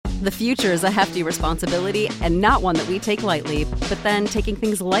The future is a hefty responsibility and not one that we take lightly, but then taking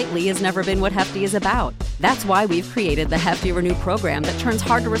things lightly has never been what Hefty is about. That's why we've created the Hefty Renew program that turns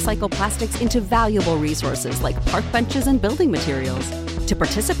hard-to-recycle plastics into valuable resources like park benches and building materials. To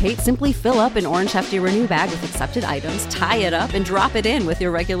participate, simply fill up an orange Hefty Renew bag with accepted items, tie it up, and drop it in with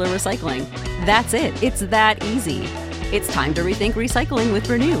your regular recycling. That's it. It's that easy. It's time to rethink recycling with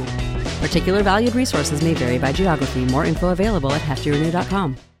Renew. Particular valued resources may vary by geography. More info available at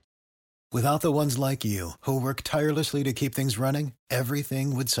heftyrenew.com. Without the ones like you, who work tirelessly to keep things running,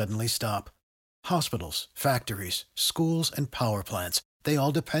 everything would suddenly stop. Hospitals, factories, schools, and power plants, they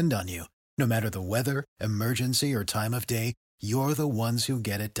all depend on you. No matter the weather, emergency, or time of day, you're the ones who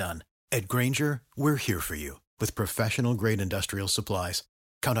get it done. At Grainger, we're here for you with professional-grade industrial supplies.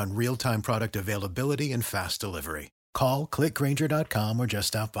 Count on real-time product availability and fast delivery. Call, clickgrainger.com, or just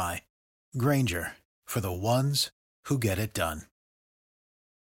stop by. Grainger, for the ones who get it done.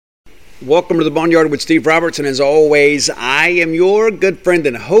 Welcome to the Boneyard with Steve Robertson. As always, I am your good friend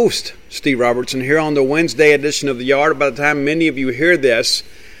and host, Steve Robertson, here on the Wednesday edition of The Yard. By the time many of you hear this,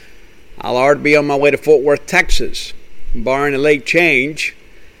 I'll already be on my way to Fort Worth, Texas. Barring a late change,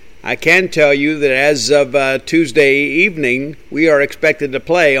 I can tell you that as of Tuesday evening, we are expected to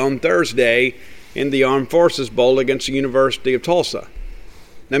play on Thursday in the Armed Forces Bowl against the University of Tulsa.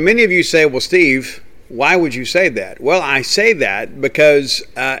 Now, many of you say, well, Steve, why would you say that? Well, I say that because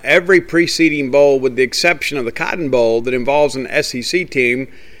every preceding bowl, with the exception of the Cotton Bowl that involves an SEC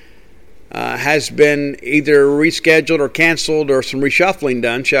team, has been either rescheduled or canceled or some reshuffling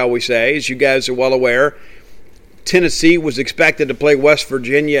done, shall we say. As you guys are well aware, Tennessee was expected to play West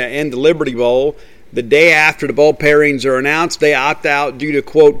Virginia in the Liberty Bowl. The day after the bowl pairings are announced, they opt out due to,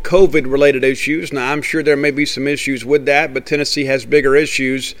 quote, COVID-related issues. Now, I'm sure there may be some issues with that, but Tennessee has bigger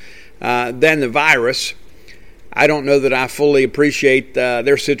issues than the virus. I don't know that I fully appreciate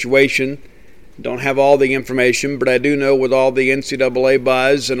their situation. Don't have all the information, but I do know with all the NCAA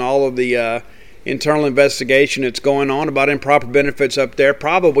buzz and all of the internal investigation that's going on about improper benefits up there,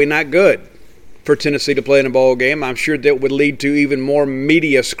 probably not good for Tennessee to play in a bowl game. I'm sure that would lead to even more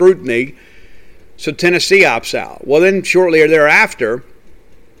media scrutiny. So Tennessee opts out. Well, then shortly thereafter,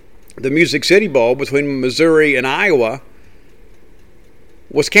 the Music City Bowl between Missouri and Iowa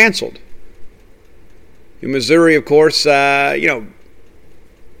was canceled. In Missouri, of course, Roundtree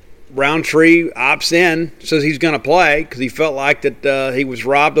opts in, says he's going to play because he felt like that he was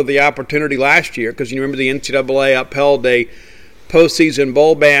robbed of the opportunity last year, because you remember the NCAA upheld a postseason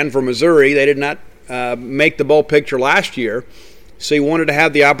bowl ban for Missouri. They did not make the bowl picture last year, so he wanted to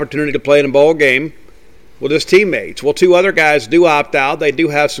have the opportunity to play in a bowl game with his teammates. Well, two other guys do opt out. They do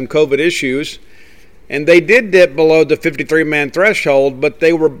have some COVID issues, and they did dip below the 53-man threshold, but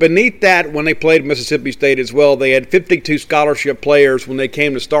they were beneath that when they played Mississippi State as well. They had 52 scholarship players when they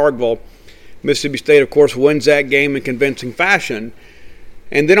came to Starkville. Mississippi State, of course, wins that game in convincing fashion.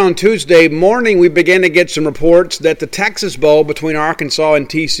 And then on Tuesday morning, we began to get some reports that the Texas Bowl between Arkansas and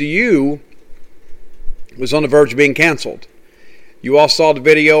TCU was on the verge of being canceled. You all saw the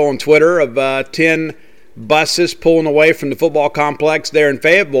video on Twitter of 10 buses pulling away from the football complex there in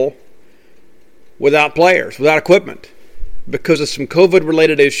Fayetteville without players, without equipment, because of some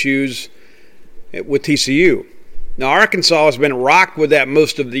COVID-related issues with TCU. Now, Arkansas has been rocked with that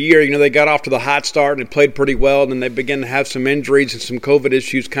most of the year. You know, they got off to the hot start and played pretty well, and then they began to have some injuries and some COVID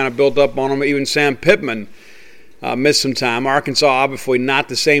issues kind of built up on them. Even Sam Pittman missed some time. Arkansas, obviously not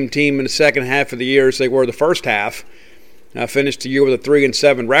the same team in the second half of the year as they were the first half. Finished the year with a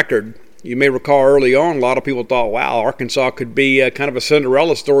 3-7 record. You may recall early on, a lot of people thought, wow, Arkansas could be kind of a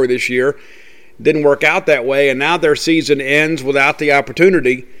Cinderella story this year. Didn't work out that way, and now their season ends without the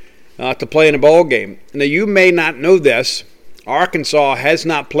opportunity to play in a bowl game. Now, you may not know this. Arkansas has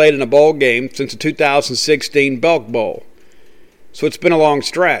not played in a bowl game since the 2016 Belk Bowl. So it's been a long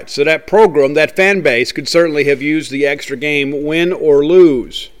stretch. So that program, that fan base, could certainly have used the extra game, win or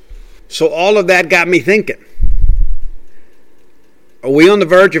lose. So all of that got me thinking. Are we on the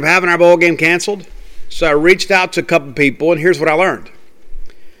verge of having our bowl game canceled? So I reached out to a couple people, and here's what I learned.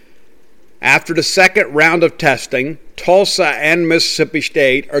 After the second round of testing, Tulsa and Mississippi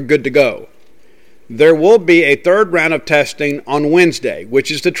State are good to go. There will be a third round of testing on Wednesday, which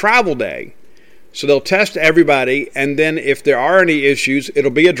is the travel day. So they'll test everybody, and then if there are any issues,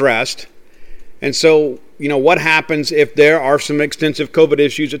 it'll be addressed. And so, what happens if there are some extensive COVID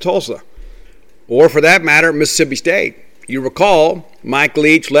issues at Tulsa? Or for that matter, Mississippi State. You recall, Mike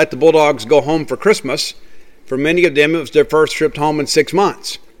Leach let the Bulldogs go home for Christmas. For many of them, it was their first trip home in 6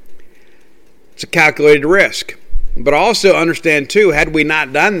 months. It's a calculated risk. But also understand, too, had we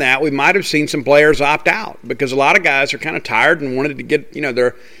not done that, we might have seen some players opt out because a lot of guys are kind of tired and wanted to get,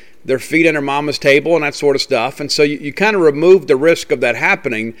 their feet under mama's table and that sort of stuff. And so you kind of remove the risk of that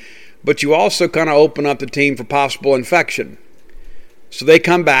happening, but you also kind of open up the team for possible infection. So they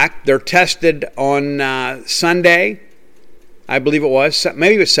come back. They're tested on Sunday, I believe it was.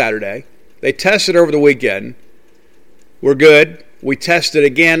 Maybe it was Saturday. They tested over the weekend. We're good. We tested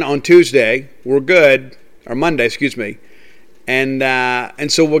again on Tuesday. We're good. Or Monday, excuse me.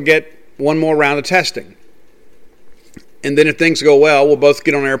 And so we'll get one more round of testing. And then if things go well, we'll both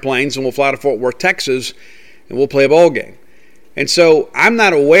get on airplanes and we'll fly to Fort Worth, Texas, and we'll play a bowl game. And so I'm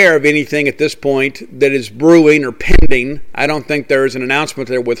not aware of anything at this point that is brewing or pending. I don't think there is an announcement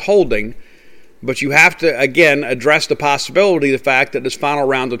they're withholding. But you have to, again, address the possibility, the fact that this final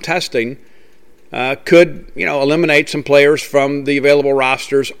round of testing could, eliminate some players from the available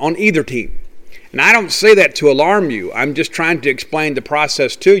rosters on either team. And I don't say that to alarm you. I'm just trying to explain the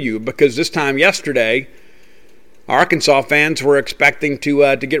process to you, because this time yesterday, Arkansas fans were expecting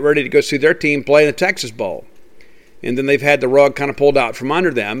to get ready to go see their team play in the Texas Bowl. And then they've had the rug kind of pulled out from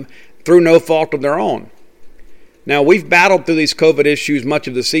under them through no fault of their own. Now, we've battled through these COVID issues much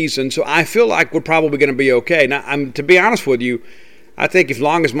of the season, so I feel like we're probably going to be okay. Now, to be honest with you, I think as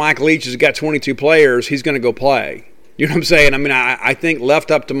long as Mike Leach has got 22 players, he's going to go play. You know what I'm saying? I mean, I think left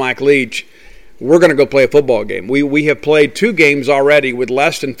up to Mike Leach, we're going to go play a football game. We have played 2 games already with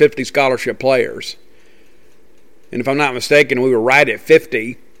less than 50 scholarship players. And if I'm not mistaken, we were right at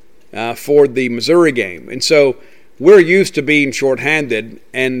 50 for the Missouri game. And so we're used to being shorthanded,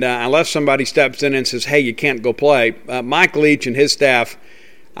 and unless somebody steps in and says, hey, you can't go play, Mike Leach and his staff,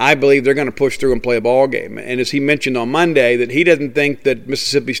 I believe they're going to push through and play a ball game. And as he mentioned on Monday, that he doesn't think that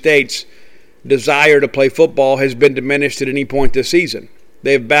Mississippi State's desire to play football has been diminished at any point this season.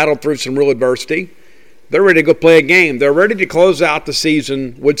 They've battled through some real adversity. They're ready to go play a game. They're ready to close out the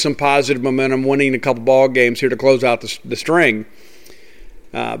season with some positive momentum, winning a couple ball games here to close out the string.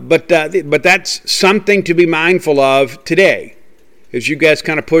 But that's something to be mindful of today. As you guys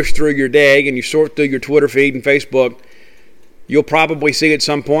kind of push through your day and you sort through your Twitter feed and Facebook, you'll probably see at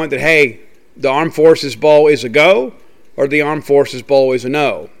some point that, hey, the Armed Forces Bowl is a go or the Armed Forces Bowl is a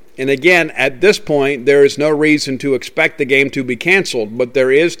no. And again, at this point, there is no reason to expect the game to be canceled, but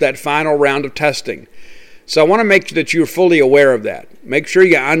there is that final round of testing. So I want to make sure that you're fully aware of that. Make sure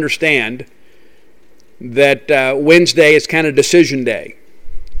you understand that Wednesday is kind of decision day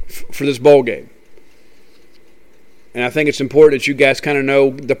for this bowl game. And I think it's important that you guys kind of know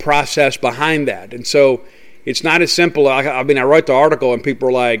the process behind that. And so it's not as simple. I wrote the article and people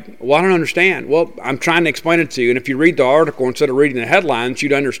are like, well, I don't understand. Well, I'm trying to explain it to you. And if you read the article instead of reading the headlines,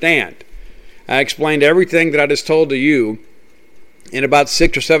 you'd understand. I explained everything that I just told to you in about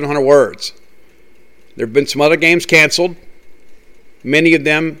 600 or 700 words. There have been some other games canceled, many of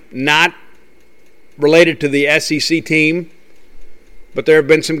them not related to the SEC team, but there have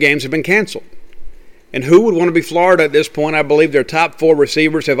been some games that have been canceled. And who would want to be Florida at this point? I believe their top 4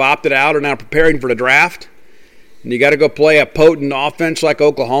 receivers have opted out, are now preparing for the draft. And you got to go play a potent offense like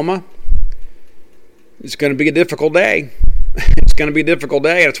Oklahoma. It's going to be a difficult day. It's going to be a difficult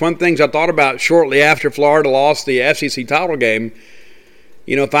day. And it's one of the things I thought about shortly after Florida lost the SEC title game.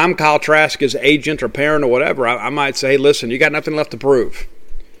 You know, if I'm Kyle Trask's agent or parent or whatever, I might say, hey, listen, you got nothing left to prove.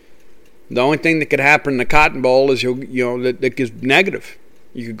 The only thing that could happen in the Cotton Bowl is, that is negative.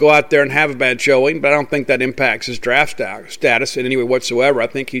 You could go out there and have a bad showing, but I don't think that impacts his draft status in any way whatsoever. I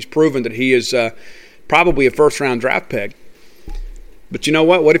think he's proven that he is probably a first-round draft pick. But you know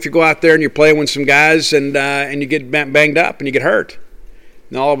what? What if you go out there and you're playing with some guys and you get banged up and you get hurt?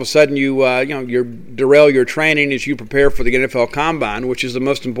 And all of a sudden you derail your training as you prepare for the NFL Combine, which is the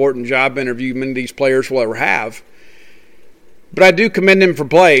most important job interview many of these players will ever have. But I do commend him for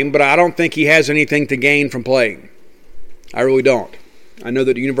playing, but I don't think he has anything to gain from playing. I really don't. I know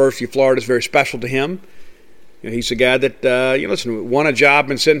that the University of Florida is very special to him. He's a guy that, won a job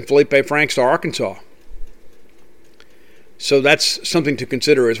and sent Felipe Franks to Arkansas. So that's something to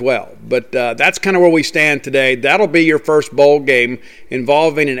consider as well. But that's kind of where we stand today. That'll be your first bowl game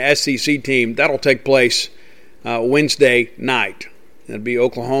involving an SEC team. That'll take place Wednesday night. It'll be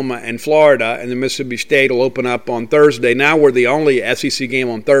Oklahoma and Florida, and then Mississippi State will open up on Thursday. Now we're the only SEC game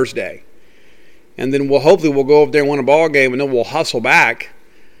on Thursday. And then hopefully we'll go over there and win a ball game, and then we'll hustle back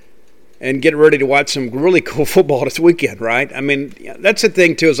and get ready to watch some really cool football this weekend, right? I mean, that's the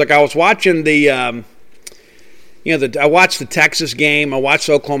thing, too. Is like I was watching I watched the Texas game. I watched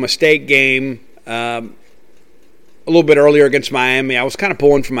the Oklahoma State game a little bit earlier against Miami. I was kind of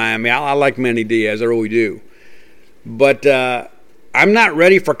pulling for Miami. I like Manny Diaz. I really do. But I'm not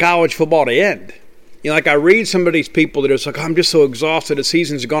ready for college football to end. I read some of these people that are like, I'm just so exhausted. The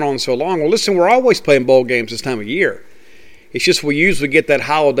season's gone on so long. Well, listen, we're always playing bowl games this time of year. It's just we usually get that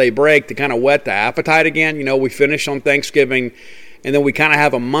holiday break to kind of whet the appetite again. We finish on Thanksgiving, and then we kind of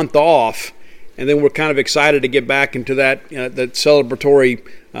have a month off, and then we're kind of excited to get back into that that celebratory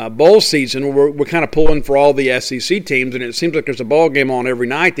bowl season. We're kind of pulling for all the SEC teams, and it seems like there's a ball game on every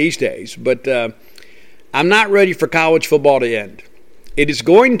night these days. But I'm not ready for college football to end. It is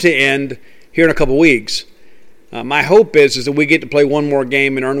going to end here in a couple weeks. My hope is that we get to play one more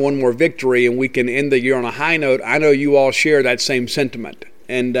game and earn one more victory, and we can end the year on a high note. I know you all share that same sentiment.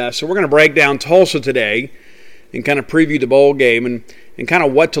 And so we're going to break down Tulsa today and kind of preview the bowl game and kind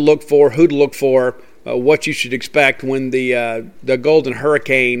of what to look for, who to look for, what you should expect when the Golden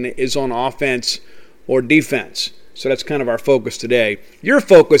Hurricane is on offense or defense. So that's kind of our focus today. Your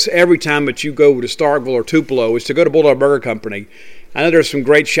focus every time that you go to Starkville or Tupelo is to go to Bulldog Burger Company. I know there's some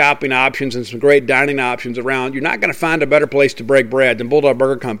great shopping options and some great dining options around. You're not going to find a better place to break bread than Bulldog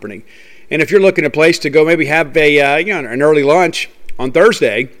Burger Company. And if you're looking at a place to go maybe have an early lunch on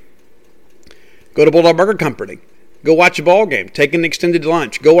Thursday, go to Bulldog Burger Company. Go watch a ball game. Take an extended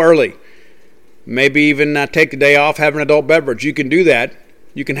lunch. Go early. Maybe even take the day off, have an adult beverage. You can do that.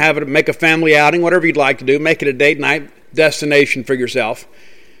 You can have it, make a family outing, whatever you'd like to do. Make it a date night destination for yourself.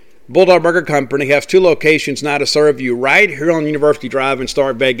 Bulldog Burger Company has 2 locations now to serve you right here on University Drive in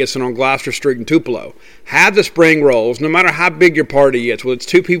Stark Vegas and on Gloucester Street in Tupelo. Have the spring rolls, no matter how big your party is, whether it's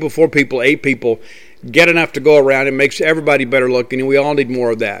 2 people, 4 people, 8 people, get enough to go around. It makes everybody better looking, and we all need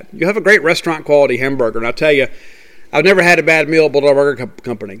more of that. You have a great restaurant quality hamburger, and I'll tell you, I've never had a bad meal at Bulldog Burger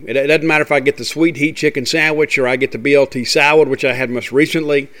Company. It doesn't matter if I get the sweet heat chicken sandwich or I get the BLT salad, which I had most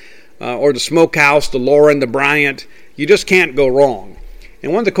recently, or the Smokehouse, the Lauren, the Bryant. You just can't go wrong.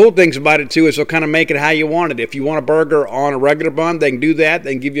 And one of the cool things about it, too, is they'll kind of make it how you want it. If you want a burger on a regular bun, they can do that.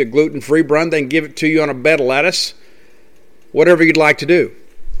 They can give you a gluten-free bun. They can give it to you on a bed of lettuce, whatever you'd like to do.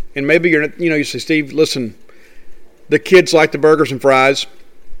 And maybe you say, Steve, listen, the kids like the burgers and fries.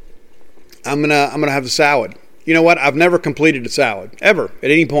 I'm gonna have the salad. You know what? I've never completed a salad, ever, at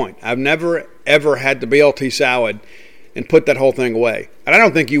any point. I've never, ever had the BLT salad and put that whole thing away. And I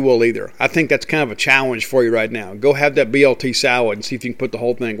don't think you will either. I think that's kind of a challenge for you right now. Go have that BLT salad and see if you can put the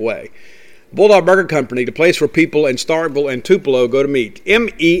whole thing away. Bulldog Burger Company, the place where people in Starkville and Tupelo go to meet.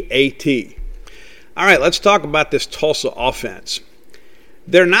 MEAT. All right, let's talk about this Tulsa offense.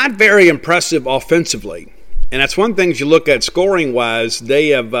 They're not very impressive offensively. And that's one thing you look at scoring-wise.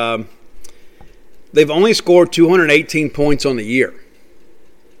 They've only scored 218 points on the year.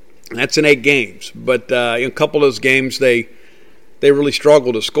 That's in 8 games. But in a couple of those games, they really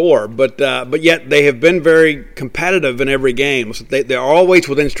struggle to score. But yet they have been very competitive in every game. So they're always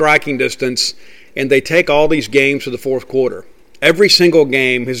within striking distance, and they take all these games to the fourth quarter. Every single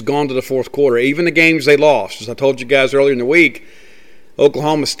game has gone to the fourth quarter, even the games they lost. As I told you guys earlier in the week,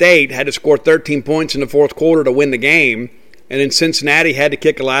 Oklahoma State had to score 13 points in the fourth quarter to win the game, and then Cincinnati had to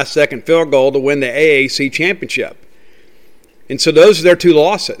kick a last-second field goal to win the AAC championship. And so those are their 2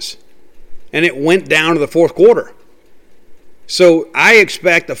 losses. And it went down to the fourth quarter. So I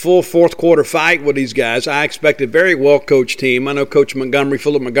expect a full fourth quarter fight with these guys. I expect a very well-coached team. I know Coach Montgomery,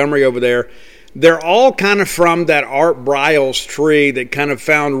 Philip Montgomery over there. They're all kind of from that Art Briles tree that kind of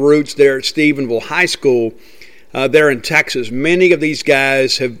found roots there at Stephenville High School there in Texas. Many of these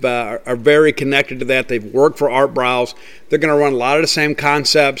guys are very connected to that. They've worked for Art Briles. They're going to run a lot of the same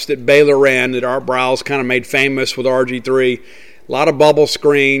concepts that Baylor ran, that Art Briles kind of made famous with RG3. A lot of bubble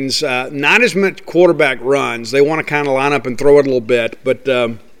screens, not as much quarterback runs. They want to kind of line up and throw it a little bit, but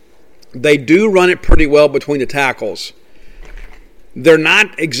they do run it pretty well between the tackles. They're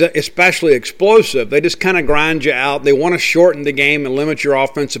not especially explosive. They just kind of grind you out. They want to shorten the game and limit your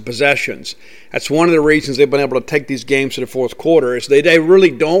offensive possessions. That's one of the reasons they've been able to take these games to the fourth quarter, is they really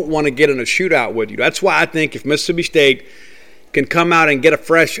don't want to get in a shootout with you. That's why I think if Mississippi State can come out and get a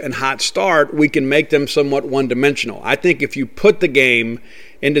fresh and hot start, we can make them somewhat one-dimensional. I think if you put the game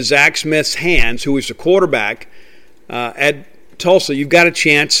into Zach Smith's hands, who is the quarterback at Tulsa, you've got a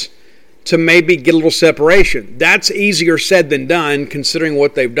chance to maybe get a little separation. That's easier said than done, considering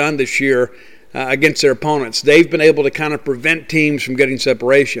what they've done this year against their opponents. They've been able to kind of prevent teams from getting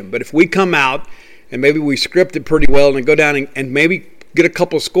separation. But if we come out and maybe we script it pretty well and go down and maybe get a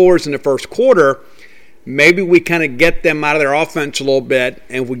couple of scores in the first quarter, maybe we kind of get them out of their offense a little bit,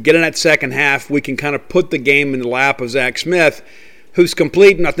 and if we get in that second half, we can kind of put the game in the lap of Zach Smith, who's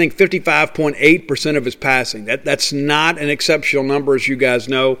completing, I think, 55.8% of his passing. That's not an exceptional number, as you guys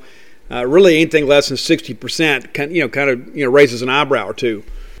know. Really, anything less than 60% kind of raises an eyebrow or two.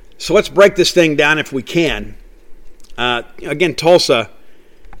 So let's break this thing down if we can. Again, Tulsa,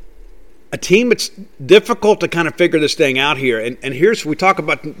 a team that's difficult to kind of figure this thing out here. And here's, we talk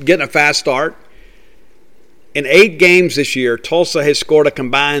about getting a fast start. In 8 games this year, Tulsa has scored a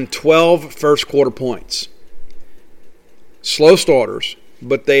combined 12 first-quarter points. Slow starters,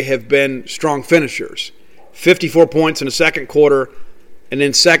 but they have been strong finishers. 54 points in the second quarter, and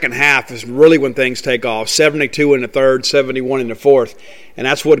then second half is really when things take off. 72 in the third, 71 in the fourth. And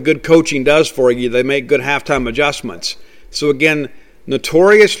that's what good coaching does for you. They make good halftime adjustments. So again,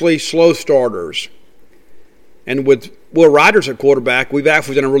 notoriously slow starters. And with Will Rogers at quarterback, we've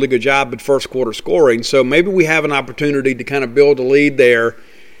actually done a really good job at first quarter scoring. So maybe we have an opportunity to kind of build a lead there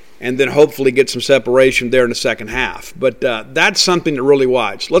and then hopefully get some separation there in the second half. But that's something to really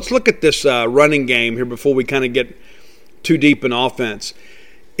watch. Let's look at this running game here before we kind of get too deep in offense.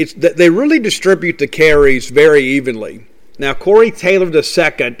 They really distribute the carries very evenly. Now, Corey Taylor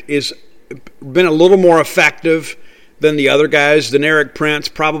II has been a little more effective than the other guys. Deneric Prince,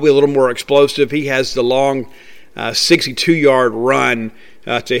 probably a little more explosive. He has the long 62-yard run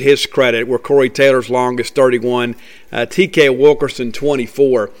to his credit, where Corey Taylor's long is 31, T.K. Wilkerson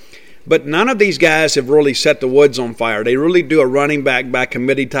 24. But none of these guys have really set the woods on fire. They really do a running back by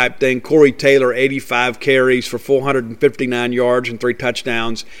committee type thing. Corey Taylor, 85 carries for 459 yards and 3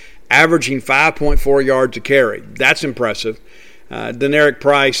 touchdowns, averaging 5.4 yards a carry. That's impressive. Deneric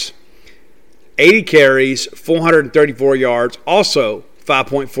Price, 80 carries, 434 yards, also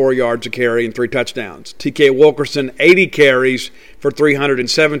 5.4 yards a carry and 3 touchdowns. T.K. Wilkerson, 80 carries for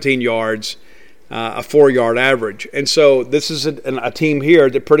 317 yards, a 4-yard average. And so this is a team here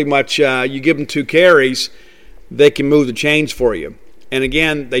that pretty much you give them 2 carries, they can move the chains for you. And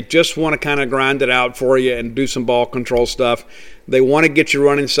again, they just want to kind of grind it out for you and do some ball control stuff. They want to get you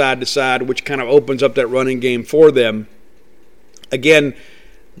running side to side, which kind of opens up that running game for them. Again,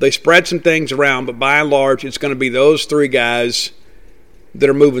 they spread some things around, but by and large, it's going to be those 3 guys that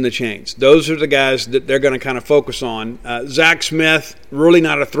are moving the chains. Those are the guys that they're going to kind of focus on. Zach Smith, really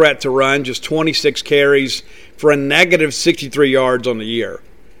not a threat to run, just 26 carries for a negative 63 yards on the year.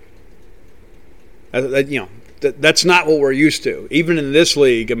 That's not what we're used to. Even in this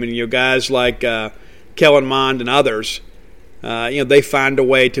league, I mean, guys like Kellen Mond and others, they find a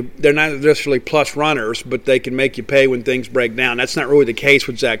way to – they're not necessarily plus runners, but they can make you pay when things break down. That's not really the case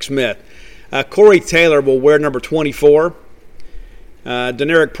with Zach Smith. Corey Taylor will wear number 24.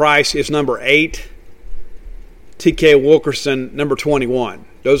 Deneric Price is number 8. T.K. Wilkerson, number 21.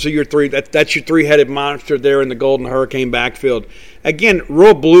 Those are your 3. That's your 3-headed monster there in the Golden Hurricane backfield. Again,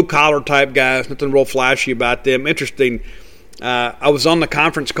 real blue-collar type guys, nothing real flashy about them. Interesting. I was on the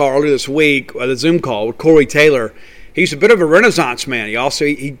conference call earlier this week, the Zoom call with Corey Taylor. He's a bit of a renaissance man. He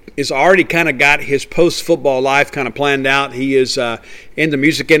has already kind of got his post-football life kind of planned out. He is in the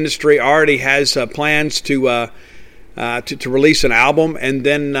music industry, already has plans to release an album, and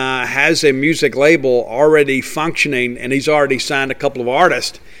then has a music label already functioning, and he's already signed a couple of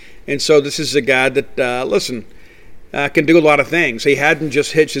artists. And so this is a guy that, can do a lot of things. He hadn't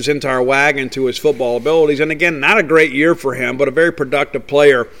just hitched his entire wagon to his football abilities. And again, not a great year for him, but a very productive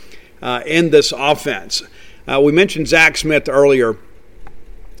player in this offense. We mentioned Zach Smith earlier.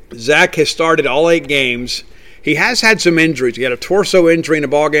 Zach has started all 8 games. He has had some injuries. He had a torso injury in a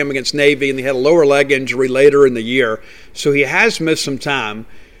ball game against Navy, and he had a lower leg injury later in the year. So he has missed some time,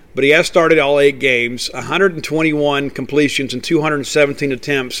 but he has started all 8 games, 121 completions and 217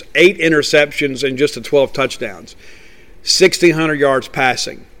 attempts, 8 interceptions, and just 12 touchdowns, 1,600 yards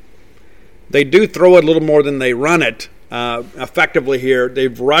passing. They do throw it a little more than they run it effectively here.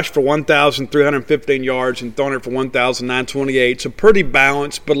 They've rushed for 1,315 yards and thrown it for 1,928. So pretty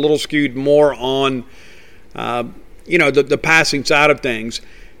balanced, but a little skewed more on the passing side of things.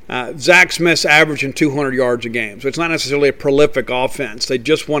 Zach Smith's averaging 200 yards a game. So it's not necessarily a prolific offense. They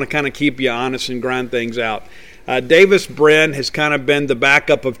just want to kind of keep you honest and grind things out. Davis Brin has kind of been the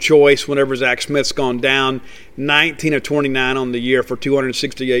backup of choice whenever Zach Smith's gone down. 19 of 29 on the year for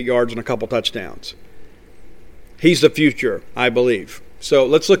 268 yards and a couple touchdowns. He's the future, I believe. So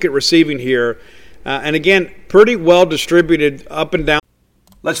let's look at receiving here. And again, pretty well distributed up and down.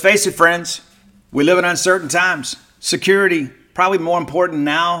 Let's face it, friends. We live in uncertain times. Security, probably more important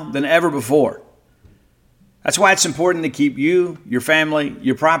now than ever before. That's why it's important to keep you, your family,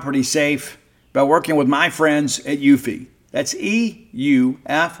 your property safe by working with my friends at Eufy. That's EUFY.com.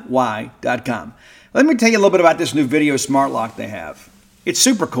 Let me tell you a little bit about this new video smart lock they have. It's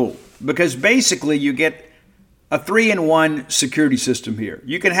super cool because basically you get a 3-in-1 security system here.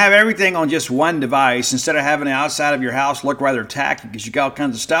 You can have everything on just one device instead of having the outside of your house look rather tacky because you got all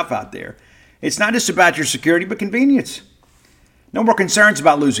kinds of stuff out there. It's not just about your security, but convenience. No more concerns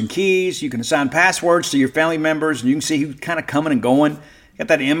about losing keys. You can assign passwords to your family members, and you can see who's kind of coming and going. Got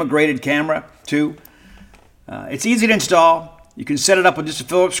that immigrated camera, too. It's easy to install. You can set it up with just a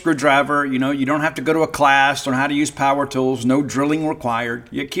Phillips screwdriver. You don't have to go to a class on how to use power tools. No drilling required.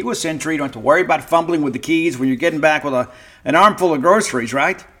 You get keyless entry. You don't have to worry about fumbling with the keys when you're getting back with an armful of groceries,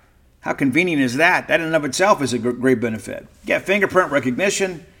 right? How convenient is that? That in and of itself is a great benefit. You get fingerprint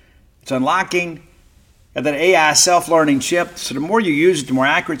recognition. It's unlocking. Got that AI self-learning chip. So the more you use it, the more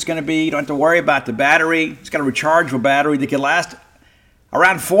accurate it's going to be. You don't have to worry about the battery. It's got a rechargeable battery that can last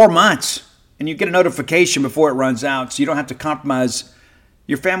around 4 months. And you get a notification before it runs out, so you don't have to compromise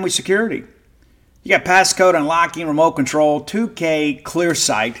your family security. You got passcode unlocking, remote control, 2K clear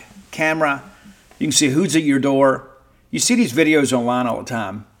sight camera. You can see who's at your door. You see these videos online all the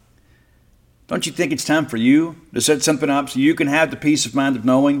time. Don't you think it's time for you to set something up so you can have the peace of mind of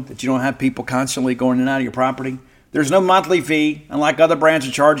knowing that you don't have people constantly going in and out of your property? There's no monthly fee. Unlike other brands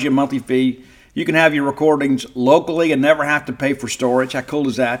that charge you a monthly fee, you can have your recordings locally and never have to pay for storage. How cool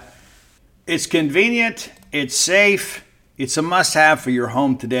is that? It's convenient, it's safe, it's a must-have for your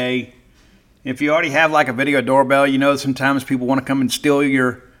home today. If you already have like a video doorbell, sometimes people want to come and steal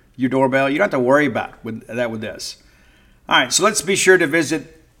your doorbell. You don't have to worry about with this. All right, so let's be sure to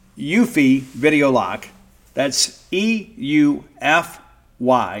visit Eufy Video Lock. That's EUFY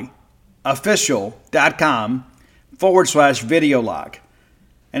official.com/video lock.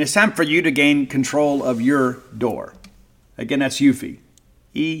 And it's time for you to gain control of your door. Again, that's Eufy.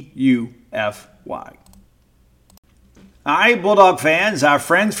 EUFY. All right, Bulldog fans, our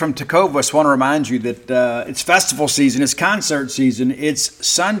friends from Tecovas want to remind you that it's festival season, it's concert season, it's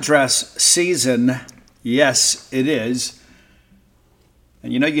sundress season. Yes, it is.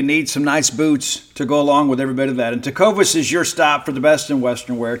 And you need some nice boots to go along with every bit of that. And Tecovas is your stop for the best in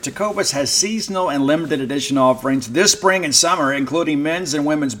Western wear. Tecovas has seasonal and limited edition offerings this spring and summer, including men's and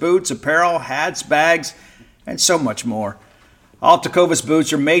women's boots, apparel, hats, bags, and so much more. All Tecovas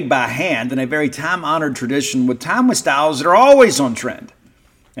boots are made by hand in a very time-honored tradition with timeless styles that are always on trend.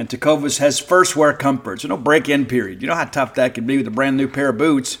 And Tecovas has first wear comfort, so no break-in period. You know how tough that can be with a brand new pair of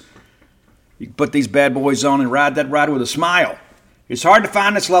boots. You can put these bad boys on and ride that ride with a smile. It's hard to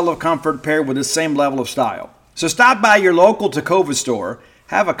find this level of comfort paired with the same level of style. So stop by your local Tecovas store,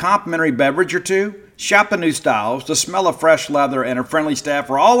 have a complimentary beverage or two, shop the new styles, the smell of fresh leather, and a friendly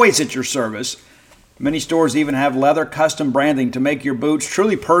staff are always at your service. Many stores even have leather custom branding to make your boots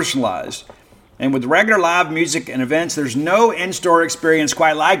truly personalized. And with regular live music and events, there's no in-store experience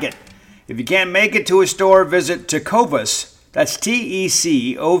quite like it. If you can't make it to a store, visit Tecovas. That's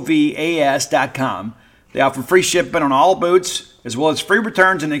TECOVAS.com. They offer free shipping on all boots, as well as free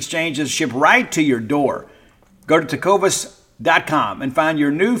returns and exchanges shipped right to your door. Go to Tecovas.com and find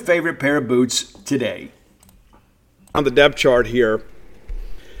your new favorite pair of boots today. On the depth chart here,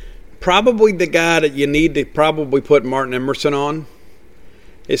 probably the guy that you need to probably put Martin Emerson on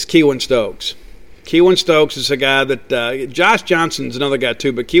is Keelan Stokes. Keelan Stokes is a guy that Josh Johnson's another guy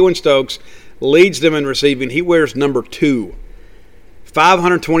too, but Keelan Stokes leads them in receiving. He wears number 2.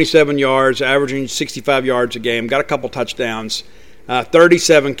 527 yards, averaging 65 yards a game. Got a couple touchdowns,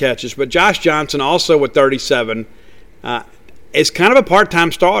 37 catches. But Josh Johnson also with 37 is kind of a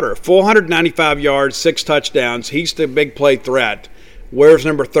part-time starter. 495 yards, 6 touchdowns. He's the big play threat. Wears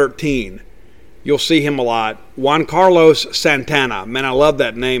number 13. You'll see him a lot. Juan Carlos Santana. Man, I love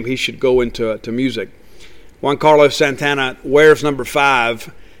that name. He should go into music. Juan Carlos Santana wears number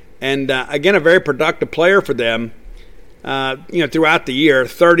 5. And, again, a very productive player for them, throughout the year.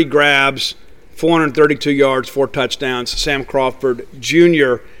 30 grabs, 432 yards, 4 touchdowns. Sam Crawford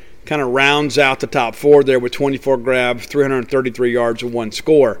Jr. kind of rounds out the top 4 there with 24 grabs, 333 yards, and 1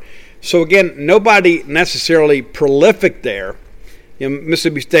 score. So, again, nobody necessarily prolific there.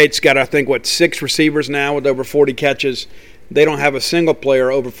 Mississippi State's got, 6 receivers now with over 40 catches. They don't have a single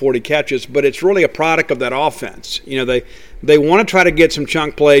player over 40 catches, but it's really a product of that offense. They want to try to get some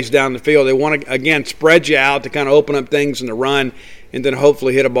chunk plays down the field. They want to, again, spread you out to kind of open up things in the run and then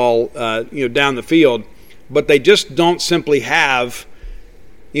hopefully hit a ball, down the field. But they just don't simply have,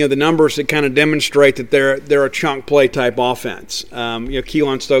 the numbers that kind of demonstrate that they're a chunk play type offense.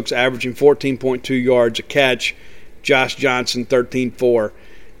 Keelan Stokes averaging 14.2 yards a catch. Josh Johnson, 13-4.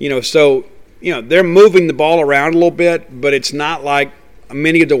 They're moving the ball around a little bit, but it's not like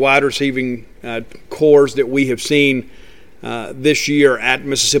many of the wide receiving cores that we have seen this year at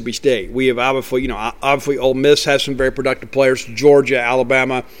Mississippi State. We have obviously Ole Miss has some very productive players, Georgia,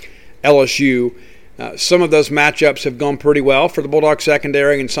 Alabama, LSU. Some of those matchups have gone pretty well for the Bulldog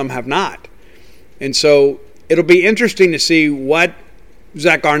secondary, and some have not. And so it'll be interesting to see what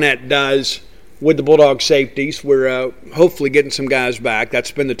Zach Arnett does with the Bulldog safeties. We're hopefully getting some guys back.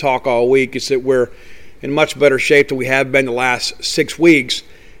 That's been the talk all week, is that we're in much better shape than we have been the last 6 weeks.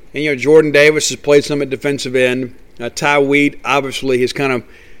 And, Jordan Davis has played some at defensive end. Ty Wheat obviously has kind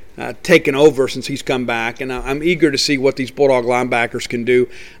of taken over since he's come back, and I'm eager to see what these Bulldog linebackers can do.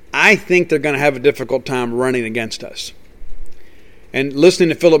 I think they're going to have a difficult time running against us. And listening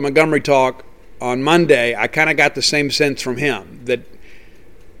to Philip Montgomery talk on Monday, I kind of got the same sense from him, that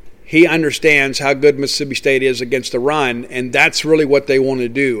he understands how good Mississippi State is against the run, and that's really what they want to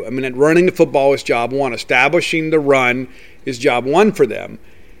do. I mean, running the football is job one. Establishing the run is job one for them.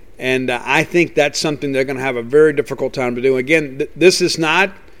 And I think that's something they're going to have a very difficult time to do. Again, this is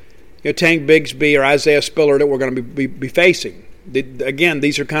not Tank Bigsby or Isaiah Spiller that we're going to be facing. Again,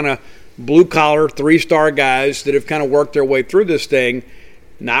 these are kind of blue-collar, three-star guys that have kind of worked their way through this thing.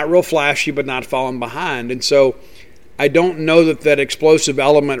 Not real flashy, but not falling behind. And so I don't know that explosive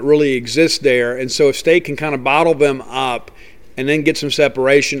element really exists there. And so if State can kind of bottle them up and then get some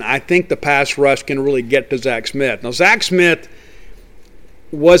separation, I think the pass rush can really get to Zach Smith. Now, Zach Smith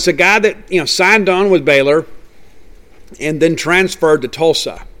was a guy that signed on with Baylor and then transferred to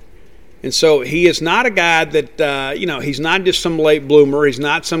Tulsa. And so he is not a guy that, he's not just some late bloomer. He's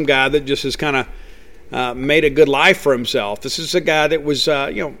not some guy that just has kind of made a good life for himself. This is a guy that was,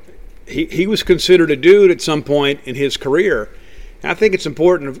 he was considered a dude at some point in his career. And I think it's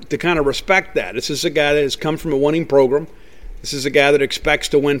important to kind of respect that. This is a guy that has come from a winning program. This is a guy that expects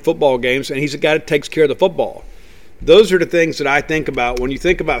to win football games, and he's a guy that takes care of the football. Those are the things that I think about when you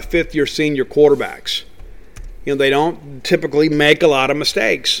think about fifth-year senior quarterbacks. They don't typically make a lot of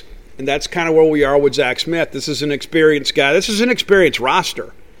mistakes. And that's kind of where we are with Zach Smith. This is an experienced guy. This is an experienced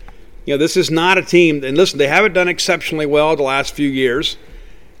roster. This is not a team. And listen, they haven't done exceptionally well the last few years.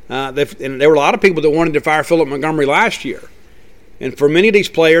 And there were a lot of people that wanted to fire Philip Montgomery last year. And for many of these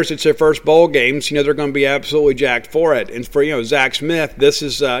players, it's their first bowl games. They're going to be absolutely jacked for it. And for Zach Smith, this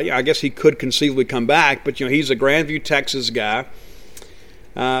is I guess he could conceivably come back, but he's a Grandview, Texas guy.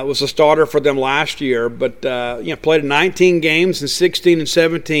 Was a starter for them last year, but played in 19 games in 16 and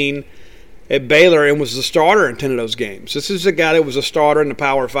 17 at Baylor and was the starter in 10 of those games. This is a guy that was a starter in the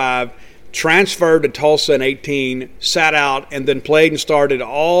Power 5, transferred to Tulsa in 18, sat out, and then played and started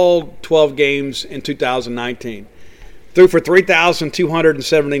all 12 games in 2019. Threw for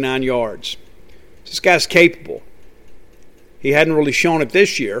 3,279 yards. This guy's capable. He hadn't really shown it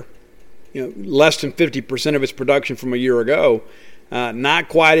this year. Less than 50% of his production from a year ago. Not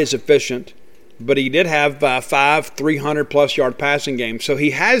quite as efficient, but he did have 5 300-plus yard passing games. So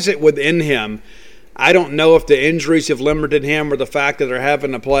he has it within him. I don't know if the injuries have limited him or the fact that they're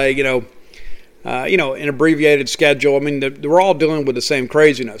having to play, an abbreviated schedule. I mean, we're all dealing with the same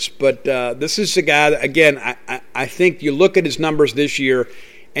craziness. But this is a guy that, again, I think you look at his numbers this year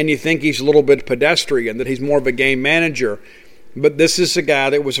and you think he's a little bit pedestrian, that he's more of a game manager. But this is a guy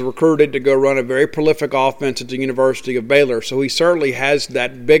that was recruited to go run a very prolific offense at the University of Baylor, so he certainly has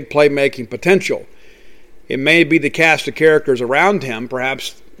that big playmaking potential. It may be the cast of characters around him.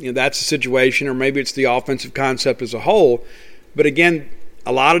 Perhaps that's the situation, or maybe it's the offensive concept as a whole. But again,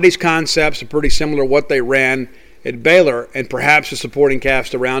 a lot of these concepts are pretty similar to what they ran at Baylor, and perhaps the supporting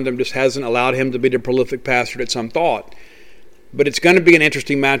cast around him just hasn't allowed him to be the prolific passer that some thought. But it's going to be an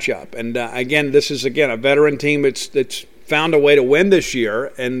interesting matchup. And again, this is, a veteran team that's found a way to win this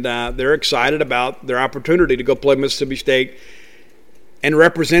year, and they're excited about their opportunity to go play Mississippi State and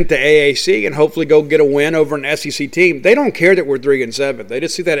represent the AAC and hopefully go get a win over an SEC team. They don't care that we're 3-7. They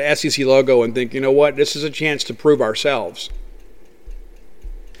just see that SEC logo and think, what, this is a chance to prove ourselves.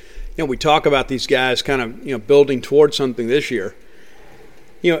 We talk about these guys kind of, building towards something this year.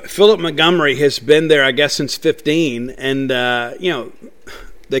 Philip Montgomery has been there, I guess, since 15, and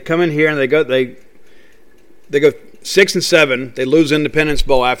they come in here and they go 6-7. They lose Independence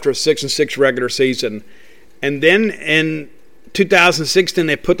Bowl after a 6-6 regular season, and then in 2016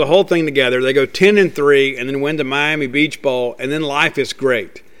 they put the whole thing together. They go 10-3 and then win the Miami Beach Bowl, and then life is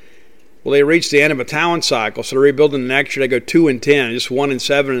great. Well, they reached the end of a talent cycle, so they're rebuilding the next year. They go 2-10, just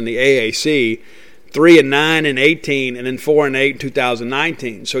 1-7 in the AAC, 3-9 in 18, and then 4-8 in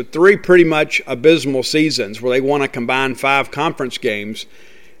 2019. So 3 pretty much abysmal seasons where they won a combined 5 conference games,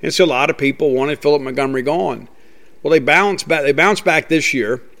 and so a lot of people wanted Philip Montgomery gone. Well, they bounced back. They bounced back this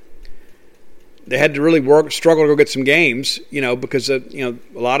year. They had to really struggle to go get some games, because a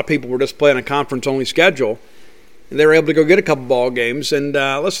lot of people were just playing a conference-only schedule. And they were able to go get a couple ball games and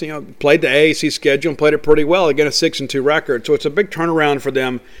played the AAC schedule and played it pretty well. Again, a 6-2 record, so it's a big turnaround for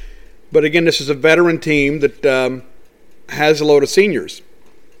them. But again, this is a veteran team that has a load of seniors,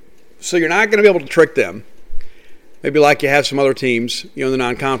 so you're not going to be able to trick them. Maybe like you have some other teams, in the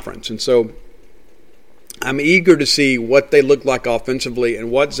non-conference, and so I'm eager to see what they look like offensively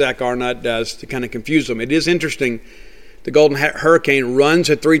and what Zach Arnott does to kind of confuse them. It is interesting the Golden Hurricane runs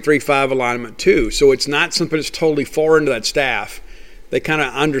a 3-3-5 alignment too. So it's not something that's totally foreign to that staff. They kind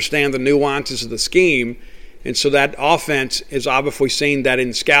of understand the nuances of the scheme. And so that offense is obviously seen that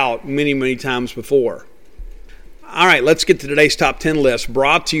in scout many, many times before. All right, let's get to today's top 10 list,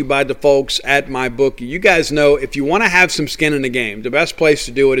 brought to you by the folks at MyBookie. You guys know if you want to have some skin in the game, the best place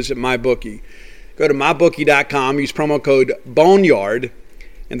to do it is at MyBookie. Go to mybookie.com, use promo code BONEYARD,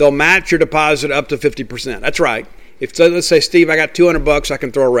 and they'll match your deposit up to 50%. That's right. If let's say, Steve, I got $200 I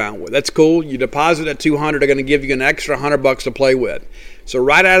can throw around with. That's cool. You deposit at $200, they're going to give you an extra $100 to play with. So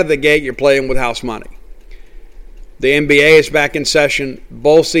right out of the gate, you're playing with house money. The NBA is back in session.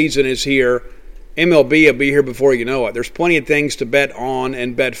 Bowl season is here. MLB will be here before you know it. There's plenty of things to bet on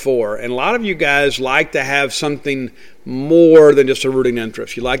and bet for. And a lot of you guys like to have something more than just a rooting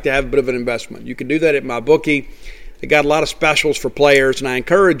interest. You like to have a bit of an investment. You can do that at MyBookie. They got a lot of specials for players, and I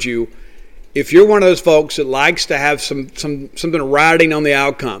encourage you, if you're one of those folks that likes to have something riding on the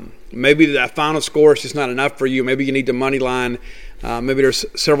outcome, maybe that final score is just not enough for you. Maybe you need the money line. Maybe there's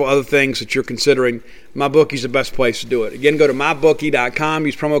several other things that you're considering. MyBookie's the best place to do it. Again, go to mybookie.com.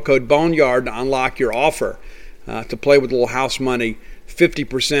 Use promo code BONEYARD to unlock your offer to play with a little house money,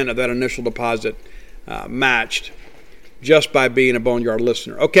 50% of that initial deposit matched just by being a Boneyard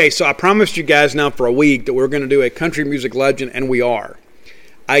listener. Okay, so I promised you guys now for a week that we're going to do a country music legend, and we are.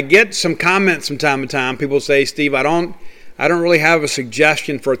 I get some comments from time to time. People say, Steve, I don't really have a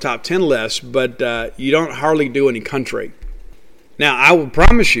suggestion for a top 10 list, but you don't hardly do any country. Now, I will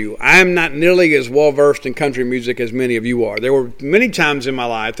promise you, I am not nearly as well-versed in country music as many of you are. There were many times in my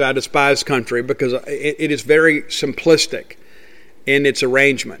life that I despised country because it is very simplistic in its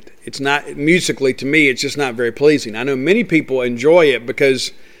arrangement. It's not, musically, to me, it's just not very pleasing. I know many people enjoy it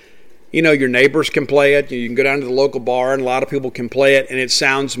because, you know, your neighbors can play it. You can go down to the local bar and a lot of people can play it, and it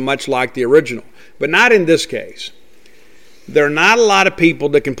sounds much like the original. But not in this case. There are not a lot of people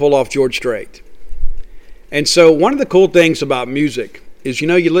that can pull off George Strait. And so one of the cool things about music is, you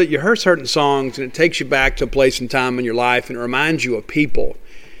know, you hear certain songs and it takes you back to a place and time in your life and it reminds you of people.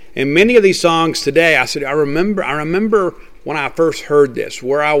 And many of these songs today, I remember when I first heard this,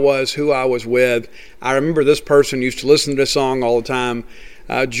 where I was, who I was with. I remember this person used to listen to this song all the time.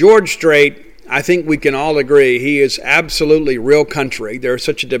 George Strait, I think we can all agree, he is absolutely real country. There's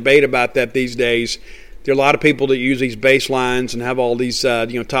such a debate about that these days. There are a lot of people that use these bass lines and have all these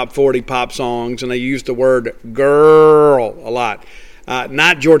top 40 pop songs, and they use the word girl a lot.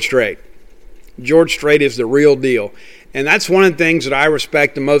 Not George Strait. George Strait is the real deal. And that's one of the things that I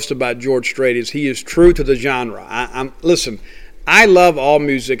respect the most about George Strait is he is true to the genre. Listen, I love all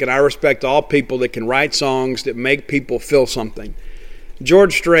music, and I respect all people that can write songs that make people feel something.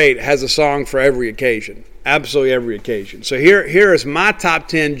 George Strait has a song for every occasion, absolutely every occasion. So here is my top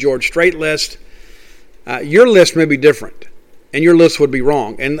 10 George Strait list. Your list may be different, and your list would be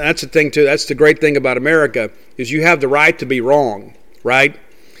wrong. And that's the thing, too. That's the great thing about America is you have the right to be wrong, right?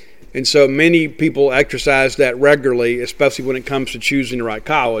 And so many people exercise that regularly, especially when it comes to choosing the right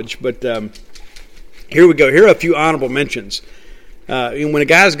college. But here we go. Here are a few honorable mentions. When a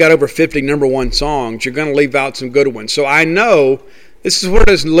guy's got over 50 number one songs, you're going to leave out some good ones. So I know this is one of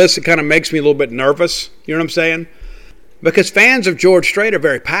those lists that kind of makes me a little bit nervous. You know what I'm saying? Because fans of George Strait are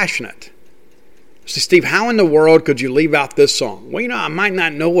very passionate. So, Steve, how in the world could you leave out this song? Well, I might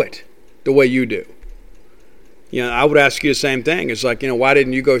not know it the way you do. I would ask you the same thing. It's like, why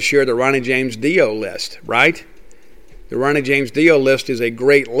didn't you go share the Ronnie James Dio list, right? The Ronnie James Dio list is a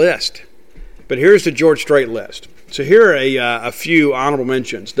great list. But here's the George Strait list. So here are a few honorable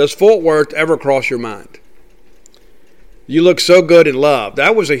mentions. Does Fort Worth ever cross your mind? You Look So Good in Love.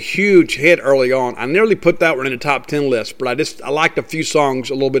 That was a huge hit early on. I nearly put that one in the top 10 list, but I liked a few songs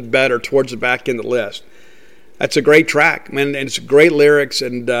a little bit better towards the back end of the list. That's a great track, man, and it's great lyrics,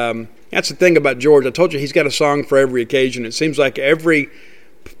 and that's the thing about George. I told you he's got a song for every occasion. It seems like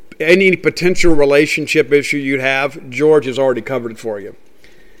any potential relationship issue you'd have, George has already covered it for you.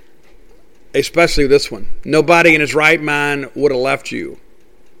 Especially this one. Nobody in his right mind would have left you.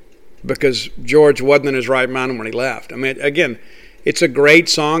 Because George wasn't in his right mind when he left. I mean, again, it's a great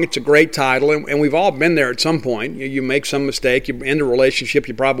song. It's a great title. And we've all been there at some point. You make some mistake. You end a relationship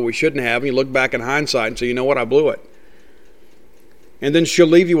you probably shouldn't have. And you look back in hindsight and say, you know what, I blew it. And then she'll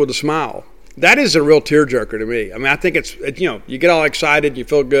leave you with a smile. That is a real tearjerker to me. I mean, I think it's you get all excited. You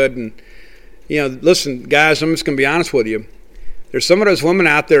feel good. And, listen, guys, I'm just going to be honest with you. There's some of those women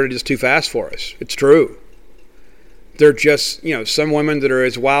out there that are just too fast for us. It's true. They're just, some women that are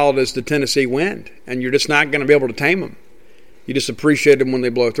as wild as the Tennessee wind, and you're just not going to be able to tame them. You just appreciate them when they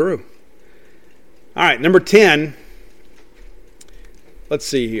blow through. All right, number 10. Let's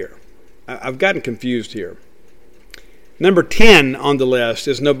see here. I've gotten confused here. Number 10 on the list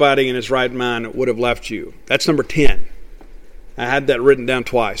is Nobody in His Right Mind Would Have Left You. That's number 10. I had that written down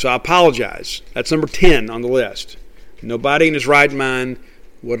twice, so I apologize. That's number 10 on the list. Nobody in his right mind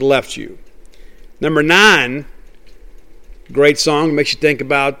would have left you. Number 9, great song, makes you think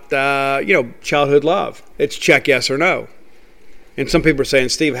about, childhood love. It's Check Yes or No. And some people are saying,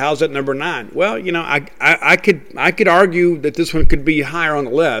 Steve, how's that number 9? Well, I could argue that this one could be higher on the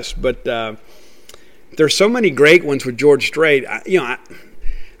list, but there's so many great ones with George Strait.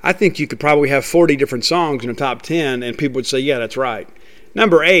 I think you could probably have 40 different songs in the top 10, and people would say, yeah, that's right.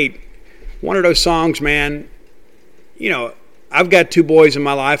 Number 8, one of those songs, man. I've got 2 boys in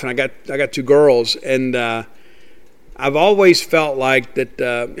my life, and I got 2 girls, and I've always felt like that.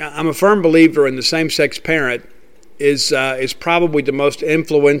 I'm a firm believer in the same-sex parent is probably the most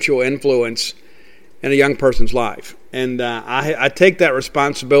influential influence in a young person's life, and I take that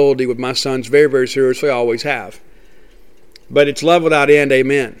responsibility with my sons very, very seriously. I always have. But it's love without end,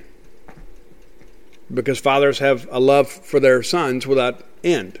 amen. Because fathers have a love for their sons without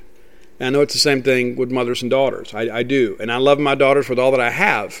end. And I know it's the same thing with mothers and daughters. I do. And I love my daughters with all that I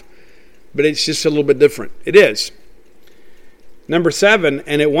have. But it's just a little bit different. It is. Number 7,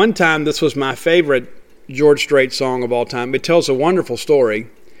 and at one time this was my favorite George Strait song of all time. It tells a wonderful story.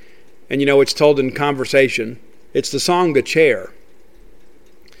 And it's told in conversation. It's the song The Chair.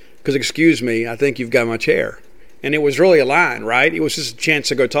 Because, excuse me, I think you've got my chair. And it was really a line, right? It was just a chance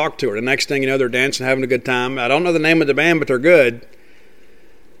to go talk to her. The next thing you know, they're dancing, having a good time. I don't know the name of the band, but they're good.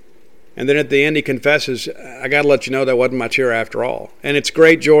 And then at the end, he confesses, I got to let you know that wasn't my chair after all. And it's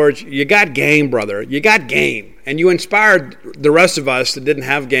great, George. You got game, brother. You got game. And you inspired the rest of us that didn't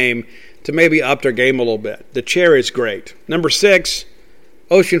have game to maybe up their game a little bit. The chair is great. Number 6,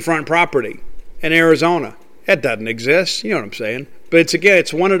 oceanfront property in Arizona. That doesn't exist. You know what I'm saying? But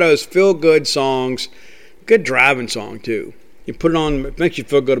it's one of those feel-good songs. Good driving song, too. You put it on, it makes you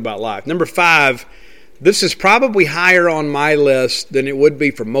feel good about life. Number 5, this is probably higher on my list than it would be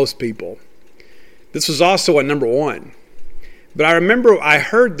for most people. This was also at number 1. But I remember I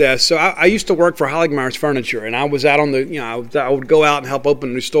heard this. So I used to work for Holligmeyer's Furniture, and I was out on I would go out and help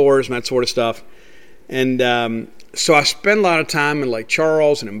open new stores and that sort of stuff. And so I spent a lot of time in Lake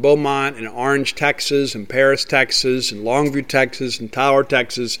Charles and in Beaumont and in Orange, Texas, and Paris, Texas, and Longview, Texas, and Tyler,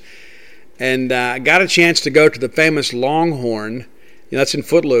 Texas. And I got a chance to go to the famous Longhorn. That's in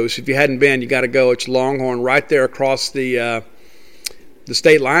Footloose. If you hadn't been, you got to go. It's Longhorn right there across the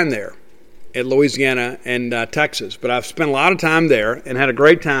state line there at Louisiana and Texas. But I've spent a lot of time there and had a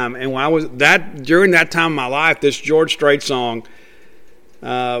great time. And when I was during that time of my life, this George Strait song,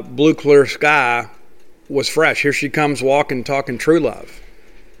 Blue Clear Sky, was fresh. Here she comes walking, talking true love.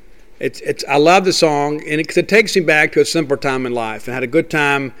 I love the song, and it takes me back to a simpler time in life, and had a good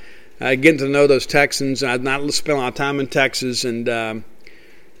time getting to know those Texans. And I've not spent a lot of time in Texas, and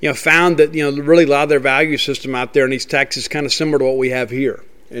found that really a lot of their value system out there in East Texas is kind of similar to what we have here.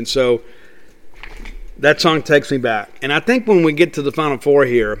 And so that song takes me back. And I think when we get to the Final Four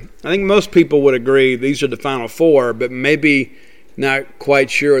here, I think most people would agree these are the Final Four, but maybe not quite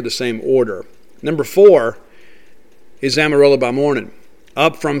sure of the same order. Number 4 is Amarillo by Morning,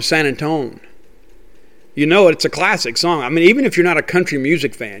 Up from San Antone. It's a classic song. I mean, even if you're not a country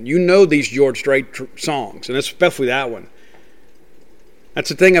music fan, you know these George Strait songs, and especially that one. That's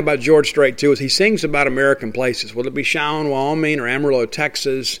the thing about George Strait, too, is he sings about American places, whether it be Cheyenne, Wyoming, or Amarillo,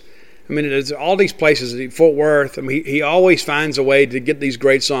 Texas. I mean, it's all these places, Fort Worth. I mean, he always finds a way to get these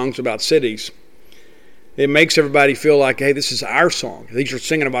great songs about cities. It makes everybody feel like, hey, this is our song. These are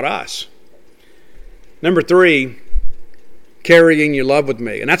singing about us. Number 3, Carrying Your Love With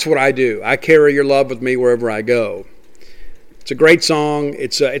Me. And that's what I do. I carry your love with me wherever I go. It's a great song.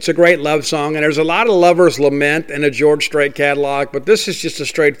 It's a great love song. And there's a lot of lovers' lament in a George Strait catalog, but this is just a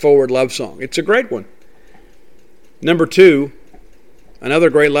straightforward love song. It's a great one. Number 2,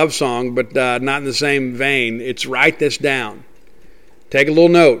 another great love song, but not in the same vein. It's Write This Down. Take a little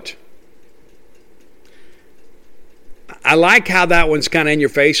note. I like how that one's kind of in your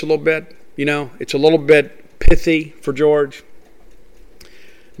face a little bit. It's a little bit pithy for George.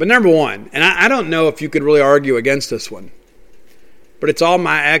 But number 1, and I don't know if you could really argue against this one, but it's All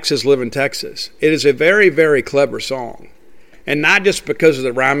My Exes Live in Texas. It is a very, very clever song. And not just because of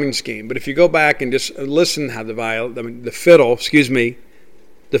the rhyming scheme, but if you go back and just listen how the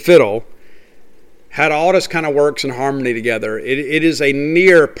fiddle had all this kind of works in harmony together. It is a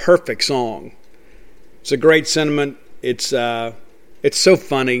near perfect song. It's a great sentiment. It's so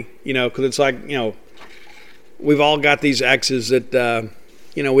funny, because it's like, we've all got these exes that,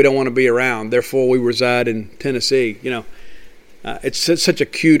 we don't want to be around. Therefore, we reside in Tennessee, It's such a